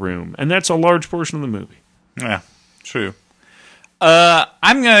the other room. And that's a large portion of the movie. Yeah, true.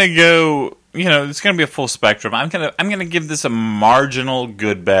 I'm going to go, it's going to be a full spectrum. I'm going to give this a marginal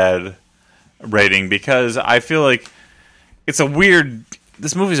good, bad rating, because I feel like this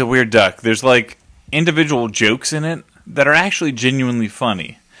movie's a weird duck. There's like individual jokes in it that are actually genuinely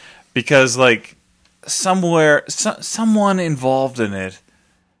funny, because like someone involved in it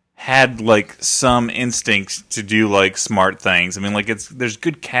had like some instincts to do like smart things. I mean, like there's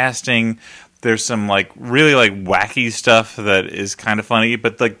good casting. There's some like really like wacky stuff that is kind of funny,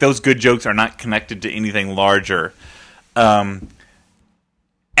 but like those good jokes are not connected to anything larger.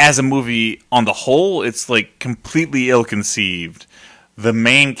 As a movie on the whole, it's like completely ill-conceived. The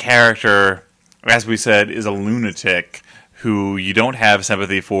main character, as we said, is a lunatic who you don't have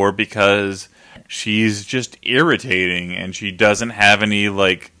sympathy for, because she's just irritating and she doesn't have any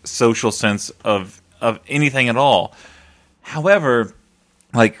like social sense of anything at all. However,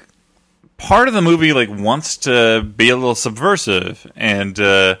 like part of the movie like wants to be a little subversive and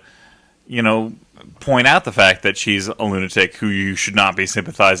point out the fact that she's a lunatic who you should not be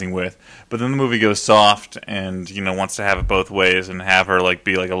sympathizing with. But then the movie goes soft and, wants to have it both ways and have her,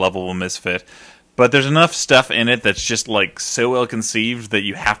 be a lovable misfit. But there's enough stuff in it that's just, so well-conceived that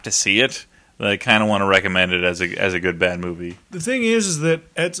you have to see it. I kind of want to recommend it as a good bad movie. The thing is that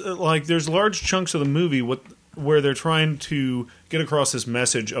it's there's large chunks of the movie where they're trying to get across this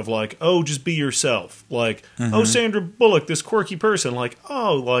message of just be yourself. Oh, Sandra Bullock, this quirky person.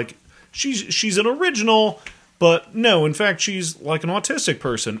 She's an original, but no, in fact, she's an autistic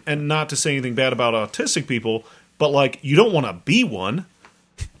person. And not to say anything bad about autistic people, but you don't want to be one.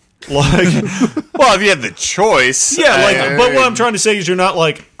 Well, if you had the choice. Yeah, but what I'm trying to say is you're not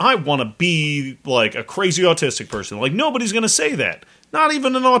I want to be a crazy autistic person. Nobody's going to say that. Not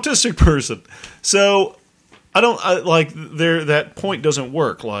even an autistic person. So I don't that point doesn't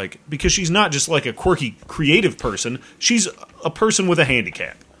work because she's not just a quirky creative person. She's a person with a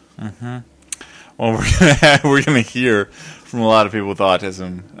handicap. Mm-hmm. Well, we're gonna hear from a lot of people with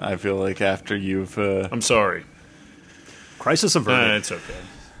autism. I feel like after you've. I'm sorry. Crisis averted. It's okay.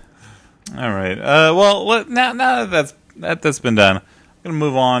 All right. Well, now that that's been done, I'm gonna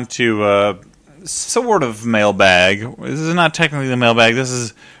move on to sort of mailbag. This is not technically the mailbag.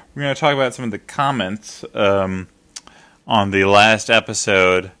 We're gonna talk about some of the comments on the last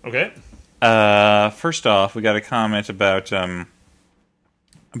episode. Okay. First off, we got a comment about how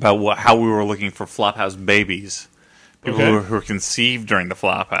we were looking for Flophouse babies, people who were conceived during the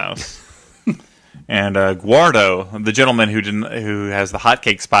Flophouse. And Guardo, the gentleman who has the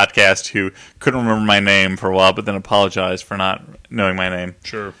Hotcakes podcast, who couldn't remember my name for a while, but then apologized for not knowing my name.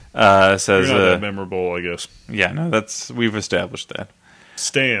 Sure. Says you're not that memorable, I guess. Yeah, no, we've established that.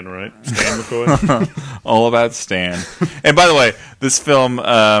 Stan, right? Stan McCoy. All About Stan. And by the way, this film,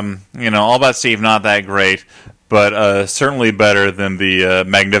 All About Steve, not that great, but certainly better than the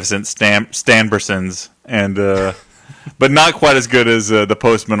magnificent Stanbersons, and but not quite as good as The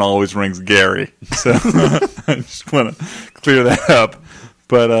Postman Always Rings Gary. So I just want to clear that up.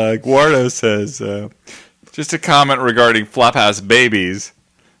 But Guardo says, just a comment regarding Flophouse babies.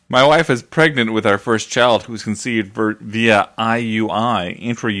 My wife is pregnant with our first child, who was conceived via IUI,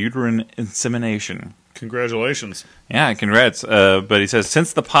 intrauterine insemination. Congratulations. Yeah, congrats. But he says,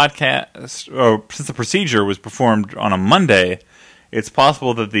 since the procedure was performed on a Monday, it's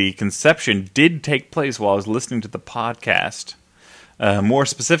possible that the conception did take place while I was listening to the podcast. More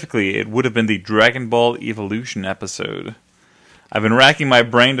specifically, it would have been the Dragon Ball Evolution episode. I've been racking my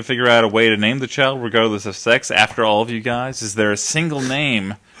brain to figure out a way to name the child regardless of sex. After all of you guys, is there a single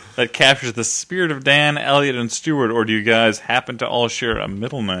name that captures the spirit of Dan, Elliot, and Stewart, or do you guys happen to all share a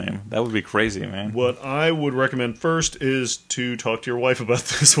middle name? That would be crazy, man. What I would recommend first is to talk to your wife about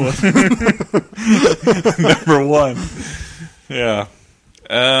this one. Number one. Yeah.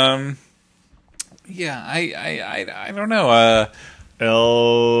 Yeah, I don't know.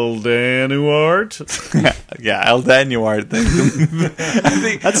 Eldanuart? Yeah, Eldanuart. I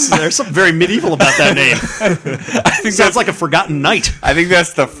think there's something very medieval about that name. I think sounds like a forgotten knight. I think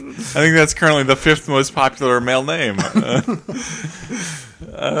that's currently the 5th most popular male name.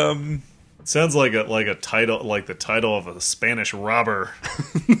 Sounds like a title, like the title of a Spanish robber.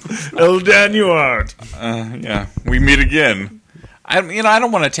 Eldanuart. Yeah, we meet again. I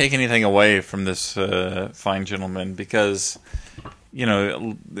don't want to take anything away from this fine gentleman because,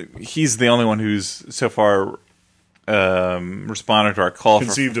 he's the only one who's so far responded to our call.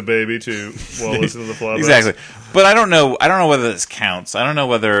 Conceived a baby too while listening to the Flophouse. Exactly, but I don't know whether this counts. I don't know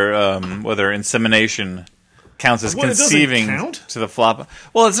whether insemination counts as conceiving to the flop.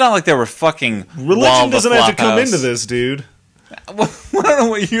 Well, it's not like they were fucking. Religion doesn't have to come into this, dude. Well, I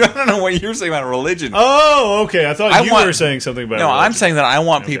don't know what you're saying about religion. Oh, okay. I thought you were saying something about. No, religion. I'm saying that I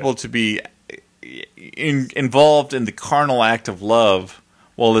want people to be involved in the carnal act of love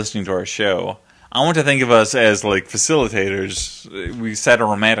while listening to our show. I want to think of us as like facilitators. We set a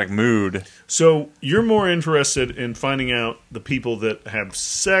romantic mood. So you're more interested in finding out the people that have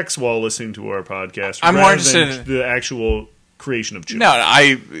sex while listening to our podcast. I'm more interested in the actual creation of children.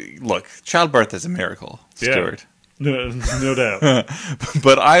 No, look. Childbirth is a miracle, Stuart. Yeah. No doubt.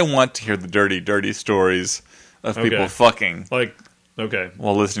 But I want to hear the dirty, dirty stories of people fucking.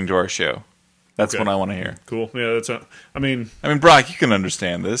 While listening to our show. That's what I want to hear. Cool. Yeah, I mean, Brock, you can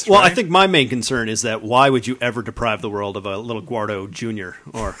understand this, Well, right? I think my main concern is that why would you ever deprive the world of a little Guardo Jr.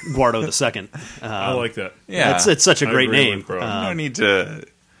 or Guardo II? I like that. Yeah. It's such a great name. You don't need to...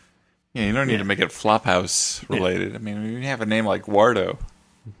 Yeah, you don't need to make it Flophouse related. I mean, you have a name like Guardo.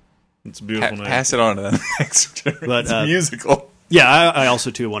 It's a beautiful name. Pass it on to the next. But, it's musical. Yeah, I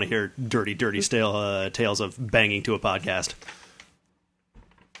also, too, want to hear dirty, dirty tales of banging to a podcast.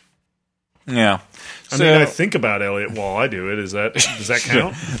 Yeah. I mean, I think about Elliot while I do it. Does that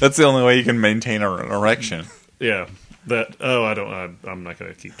count? That's the only way you can maintain an erection. Yeah. I'm not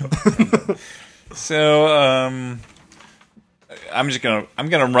going to keep talking. So, I'm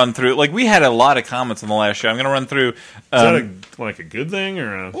gonna run through. Like, we had a lot of comments on the last show. I'm gonna run through. Is that a good thing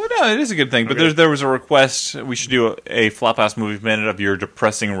or? Well, no, it is a good thing. But Okay. there was a request we should do a Flophouse Movie Minute of your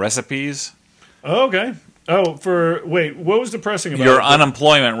depressing recipes. Oh, okay. Oh, what was depressing about Your it?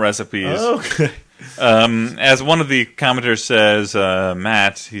 unemployment recipes. Oh, okay. As one of the commenters says,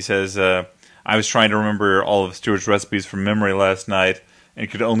 Matt, he says, I was trying to remember all of Stuart's recipes from memory last night, and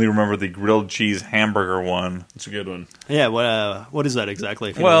could only remember the grilled cheese hamburger one. It's a good one. Yeah, what is that exactly?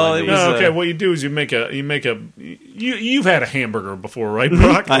 If you Well, don't mind it was, me? Okay, what you do is you've had a hamburger before, right,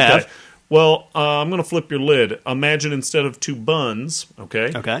 Brock? I have. Well, I'm going to flip your lid. Imagine instead of 2 buns,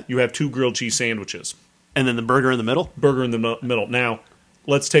 Okay. you have 2 grilled cheese sandwiches. And then the burger in the middle? Burger in the middle. Now,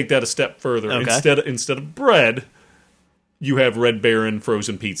 let's take that a step further. Okay. Instead of bread, you have Red Baron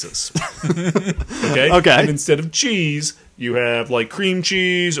frozen pizzas. Okay? Okay. And instead of cheese, you have like cream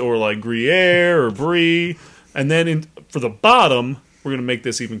cheese or like Gruyere or Brie. And then for the bottom, we're going to make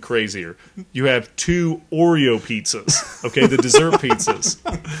this even crazier. You have 2 Oreo pizzas. Okay? The dessert pizzas.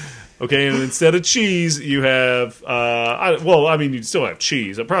 Okay, and instead of cheese, you have, you'd still have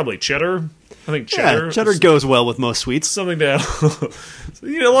cheese. Probably cheddar. I think cheddar. Yeah, cheddar goes well with most sweets. Something to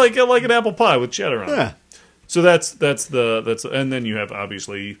like an apple pie with cheddar on it. Yeah. So that's and then you have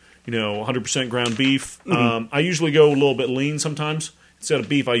obviously 100% ground beef. I usually go a little bit lean sometimes. Instead of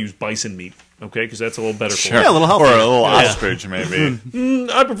beef, I use bison meat. Okay, because that's a little better for Sure. you. Yeah, a little healthier. Or a little Yeah. ostrich, maybe.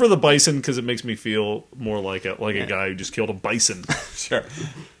 I prefer the bison because it makes me feel more like a guy who just killed a bison. Sure.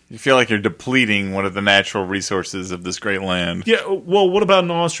 You feel like you're depleting one of the natural resources of this great land. Yeah. Well, what about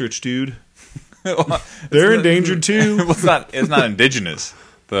an ostrich, dude? They're endangered too. Well, it's not indigenous,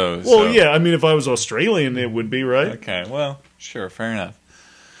 though. Well, so. yeah. I mean, if I was Australian, it would be, right? Okay, well, sure, fair enough.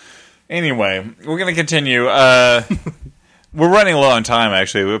 Anyway, we're going to continue. We're running low on time,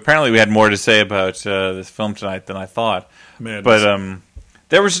 actually. Apparently, we had more to say about this film tonight than I thought. Madness. But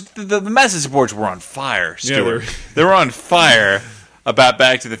there was the message boards were on fire, Stuart. Yeah, they were on fire about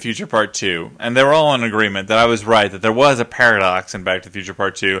Back to the Future Part 2. And they were all in agreement that I was right, that there was a paradox in Back to the Future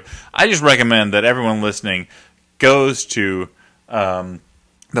Part 2. I just recommend that everyone listening goes to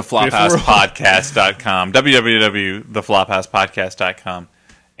theflophousepodcast.com, www.theflophousepodcast.com,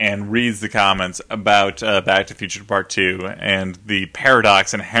 and reads the comments about Back to the Future Part 2 and the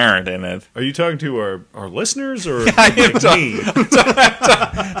paradox inherent in it. Are you talking to our listeners or I am me?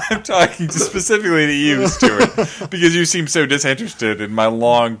 I'm talking specifically to you, Stuart, because you seem so disinterested in my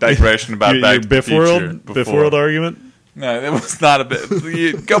long digression about Back to the Future. Biff World argument? No, it was not a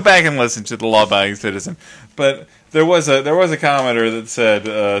bit. Go back and listen to the Law-Abiding Citizen. But there was a commenter that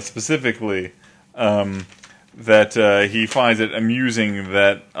said specifically that he finds it amusing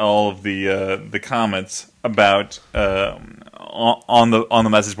that all of the comments about on the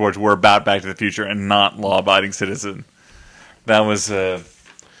message boards were about Back to the Future and not Law-Abiding Citizen. That was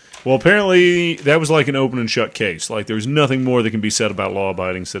Well, apparently that was like an open and shut case. Like there was nothing more that can be said about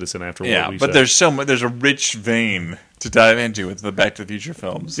Law-Abiding Citizen after what we said. there's so much. There's a rich vein to dive into with the Back to the Future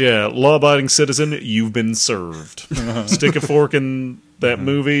films. Yeah, Law-Abiding Citizen, you've been served. Stick a fork in that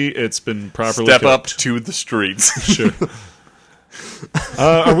movie. It's been properly Step cooked. up to the streets. Sure.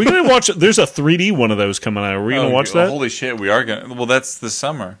 Are we going to watch? There's a 3D one of those coming out. Are we going to watch that? Holy shit, we are going to. Well, that's this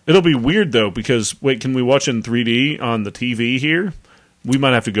summer. It'll be weird, though, because, can we watch in 3D on the TV here? We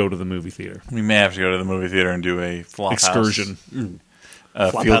might have to go to the movie theater. We may have to go to the movie theater and do a Flophouse Excursion.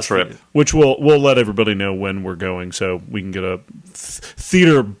 Field trip. Which we'll let everybody know when we're going so we can get a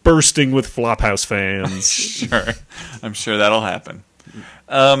theater bursting with Flophouse fans. Sure. I'm sure that'll happen.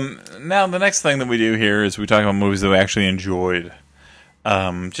 Now, the next thing that we do here is we talk about movies that we actually enjoyed.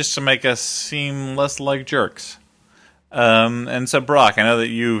 Just to make us seem less like jerks. And so, Brock, I know that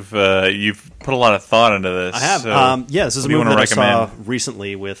you've put a lot of thought into this. I have. So This is a what do you movie wanna that I saw recommend?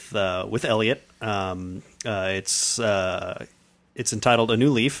 recently with Elliot. It's entitled A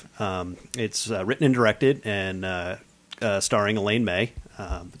New Leaf. It's written and directed and starring Elaine May.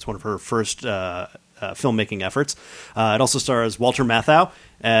 It's one of her first filmmaking efforts. It also stars Walter Matthau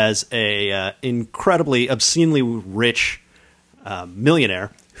as a incredibly, obscenely rich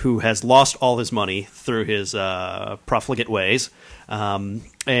millionaire who has lost all his money through his profligate ways.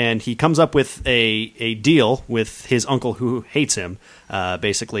 And he comes up with a deal with his uncle who hates him.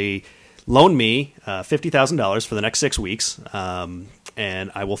 Basically, loan me $50,000 for the next 6 weeks,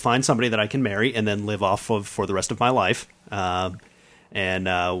 and I will find somebody that I can marry and then live off of for the rest of my life. And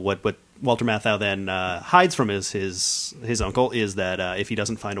what Walter Matthau then hides from his uncle is that if he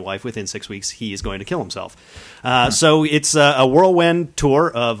doesn't find a wife within 6 weeks, he is going to kill himself. So it's a whirlwind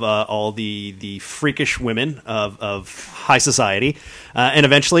tour of all the freakish women of high society, and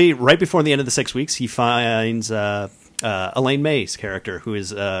eventually, right before the end of the 6 weeks, he finds Elaine May's character,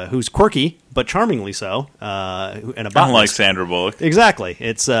 who's quirky but charmingly so, and a botanist. Unlike Sandra Bullock. Exactly.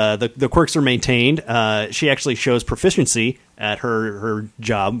 It's the quirks are maintained. She actually shows proficiency at her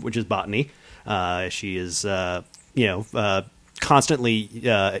job, which is botany. She is constantly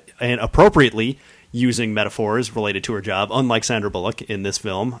and appropriately using metaphors related to her job, unlike Sandra Bullock in this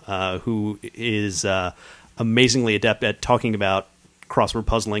film, who is amazingly adept at talking about crossword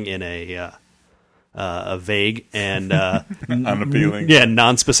puzzling in a vague and unappealing,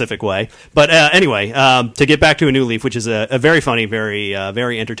 non-specific way. But anyway, to get back to A New Leaf, which is a very funny, very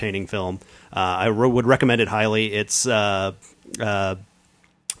very entertaining film, I would recommend it highly. It's after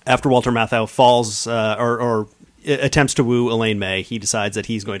Walter Matthau falls or attempts to woo Elaine May, he decides that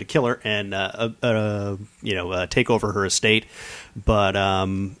he's going to kill her and take over her estate. But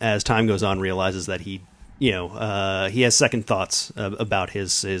as time goes on, realizes that he has second thoughts about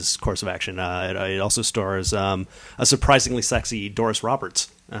his course of action. It also stars a surprisingly sexy Doris Roberts,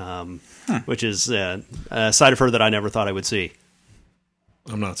 which is a side of her that I never thought I would see.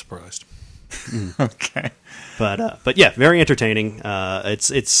 I'm not surprised. Okay, but yeah, very entertaining.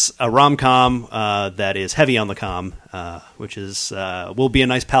 It's a rom-com that is heavy on the com, which is will be a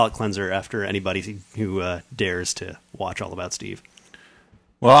nice palate cleanser after anybody who dares to watch All About Steve.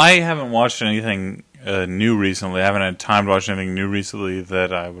 Well, I haven't watched anything new recently. I haven't had time to watch anything new recently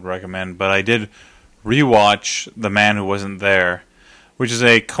that I would recommend, but I did rewatch The Man Who Wasn't There, which is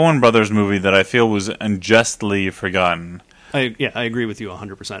a Coen Brothers movie that I feel was unjustly forgotten. I agree with you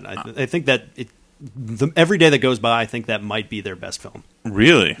 100%. I think that every day that goes by, I think that might be their best film.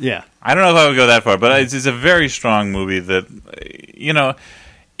 Really? Yeah. I don't know if I would go that far, but it's a very strong movie that,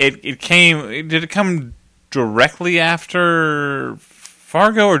 it came... Did it come directly after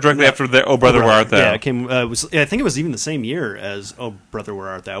Fargo or directly after Oh Brother, Where Art Thou? Yeah, it came. I think it was even the same year as Oh Brother, Where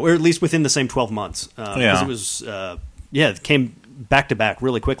Art Thou, or at least within the same 12 months. Because it was, it came back to back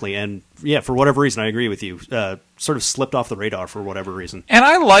really quickly, and for whatever reason, I agree with you. Sort of slipped off the radar for whatever reason. And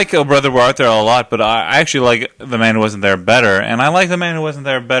I like Oh Brother, Where Art Thou a lot, but I actually like The Man Who Wasn't There better, and I like The Man Who Wasn't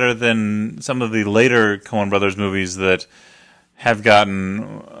There better than some of the later Coen Brothers movies that have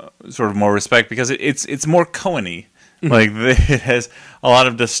gotten sort of more respect because it's more Coen-y. Like, it has a lot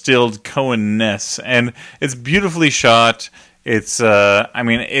of distilled Coen-ness, and it's beautifully shot. It's,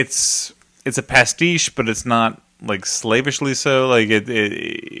 it's a pastiche, but it's not, like, slavishly so. Like,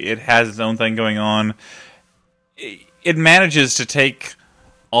 it has its own thing going on. It manages to take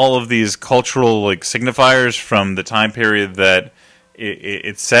all of these cultural, like, signifiers from the time period that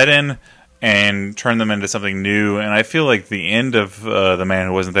it's set in and turn them into something new. And I feel like the end of The Man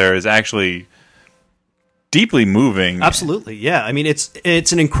Who Wasn't There is actually deeply moving. Absolutely, yeah. I mean,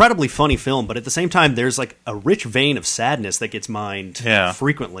 it's an incredibly funny film, but at the same time, there's like a rich vein of sadness that gets mined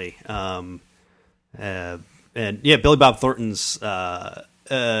frequently. And Billy Bob Thornton's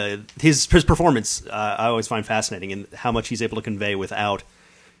his performance I always find fascinating, and how much he's able to convey without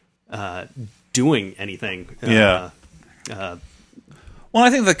doing anything. Well, I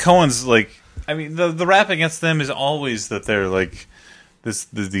think the Coens, the rap against them is always that they're like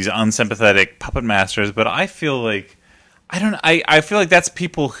these unsympathetic puppet masters, but I feel like I feel like that's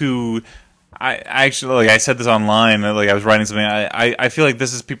people who I actually, like, I said this online, like I was writing something. I feel like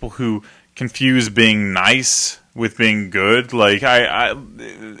this is people who confuse being nice with being good. Like the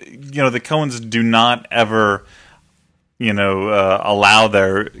Coens do not ever allow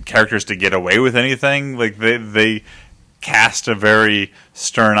their characters to get away with anything. Like they cast a very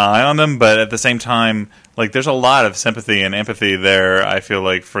stern eye on them, but at the same time, like, there's a lot of sympathy and empathy there, I feel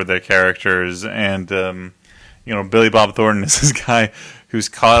like, for their characters. And Billy Bob Thornton is this guy who's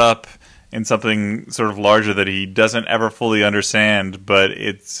caught up in something sort of larger that he doesn't ever fully understand, but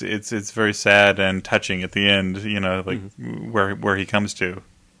it's very sad and touching at the end, where he comes to.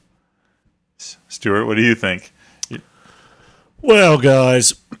 Stuart, what do you think? Well,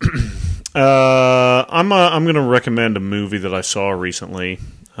 guys, I'm going to recommend a movie that I saw recently,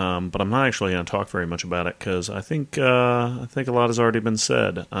 but I'm not actually going to talk very much about it because I think a lot has already been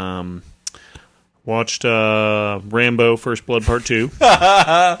said. Watched Rambo: First Blood Part 2.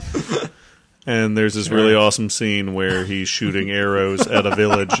 And there's this really awesome scene where he's shooting arrows at a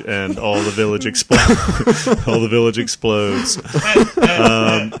village, and all the village explodes.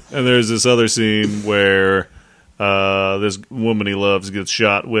 And there's this other scene where this woman he loves gets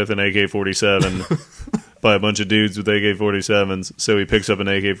shot with an AK-47. by a bunch of dudes with AK-47s. So he picks up an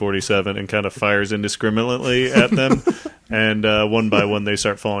AK-47 and kind of fires indiscriminately at them, and one by one they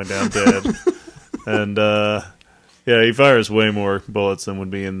start falling down dead. And yeah, he fires way more bullets than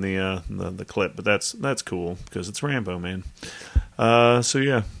would be in the clip, but that's cool because it's Rambo, man. So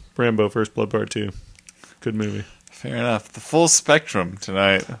yeah, Rambo: First Blood Part 2, good movie. Fair enough. The full spectrum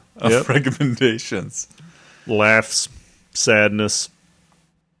tonight of recommendations. Laughs, sadness,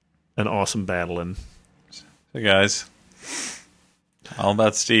 and awesome battling. Hey guys, all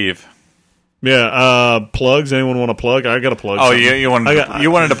about Steve. Yeah, plugs. Anyone want to plug? I got to plug. Oh, something. you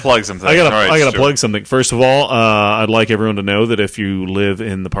wanted to plug something. I got to plug something. First of all, I'd like everyone to know that if you live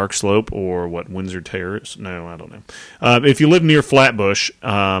in the Park Slope or Windsor Terrace, no, I don't know. If you live near Flatbush,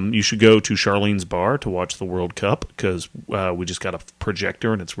 you should go to Charlene's Bar to watch the World Cup because we just got a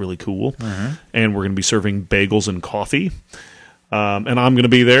projector and it's really cool. Mm-hmm. And we're going to be serving bagels and coffee. And I'm going to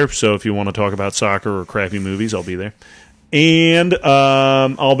be there, so if you want to talk about soccer or crappy movies, I'll be there. And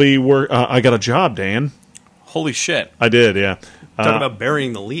I'll be I got a job, Dan. Holy shit! I did, yeah. Talk about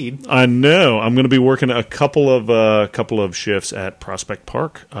burying the lead. I know. I'm going to be working a couple of shifts at Prospect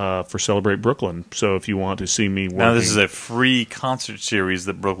Park for Celebrate Brooklyn. So if you want to see me working, now this is a free concert series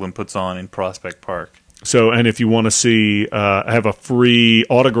that Brooklyn puts on in Prospect Park. So, and if you want to see, have a free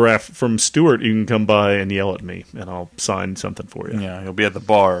autograph from Stuart, you can come by and yell at me, and I'll sign something for you. Yeah, you'll be at the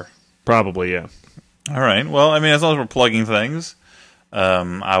bar. Probably, yeah. All right. Well, I mean, as long as we're plugging things,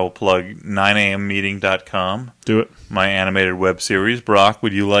 I will plug 9ammeeting.com. Do it. My animated web series. Brock,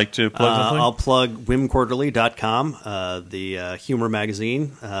 would you like to plug something? I'll plug whimquarterly.com, the humor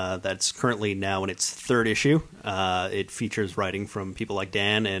magazine that's currently now in its third issue. It features writing from people like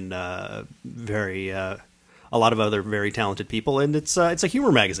Dan and a lot of other very talented people, and it's a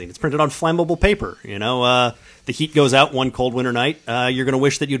humor magazine. It's printed on flammable paper. You know, the heat goes out one cold winter night. You're going to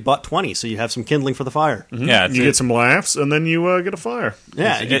wish that you'd bought 20, so you have some kindling for the fire. Mm-hmm. Yeah, you get some laughs, and then you get a fire.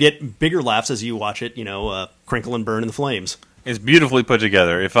 Yeah, you get bigger laughs as you watch it. You know, crinkle and burn in the flames. It's beautifully put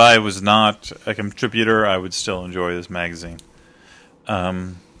together. If I was not a contributor, I would still enjoy this magazine.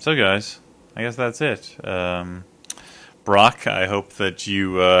 So, guys, I guess that's it. Brock, I hope that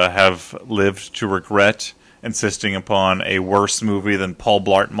you have lived to regret insisting upon a worse movie than Paul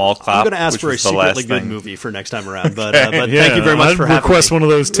Blart Mall Cop. I'm going to ask for a secretly good movie for next time around, but thank you very much for having me. I'd request one of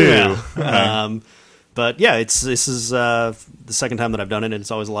those too. Yeah. But yeah, this is the second time that I've done it, and it's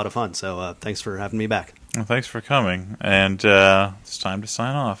always a lot of fun. So thanks for having me back. Well, thanks for coming, and it's time to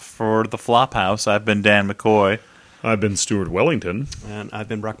sign off. For the Flophouse, I've been Dan McCoy. I've been Stuart Wellington, and I've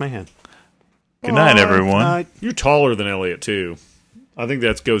been Brock Mahan. Good night, everyone. You're taller than Elliot too. I think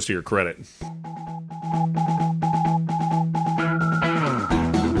that goes to your credit.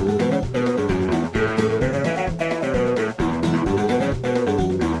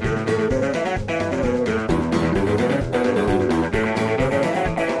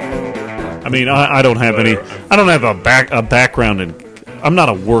 I mean, I don't have any. I don't have a background in. I'm not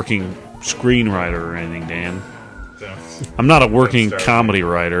a working screenwriter or anything, Dan. I'm not a working comedy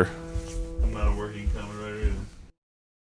writer.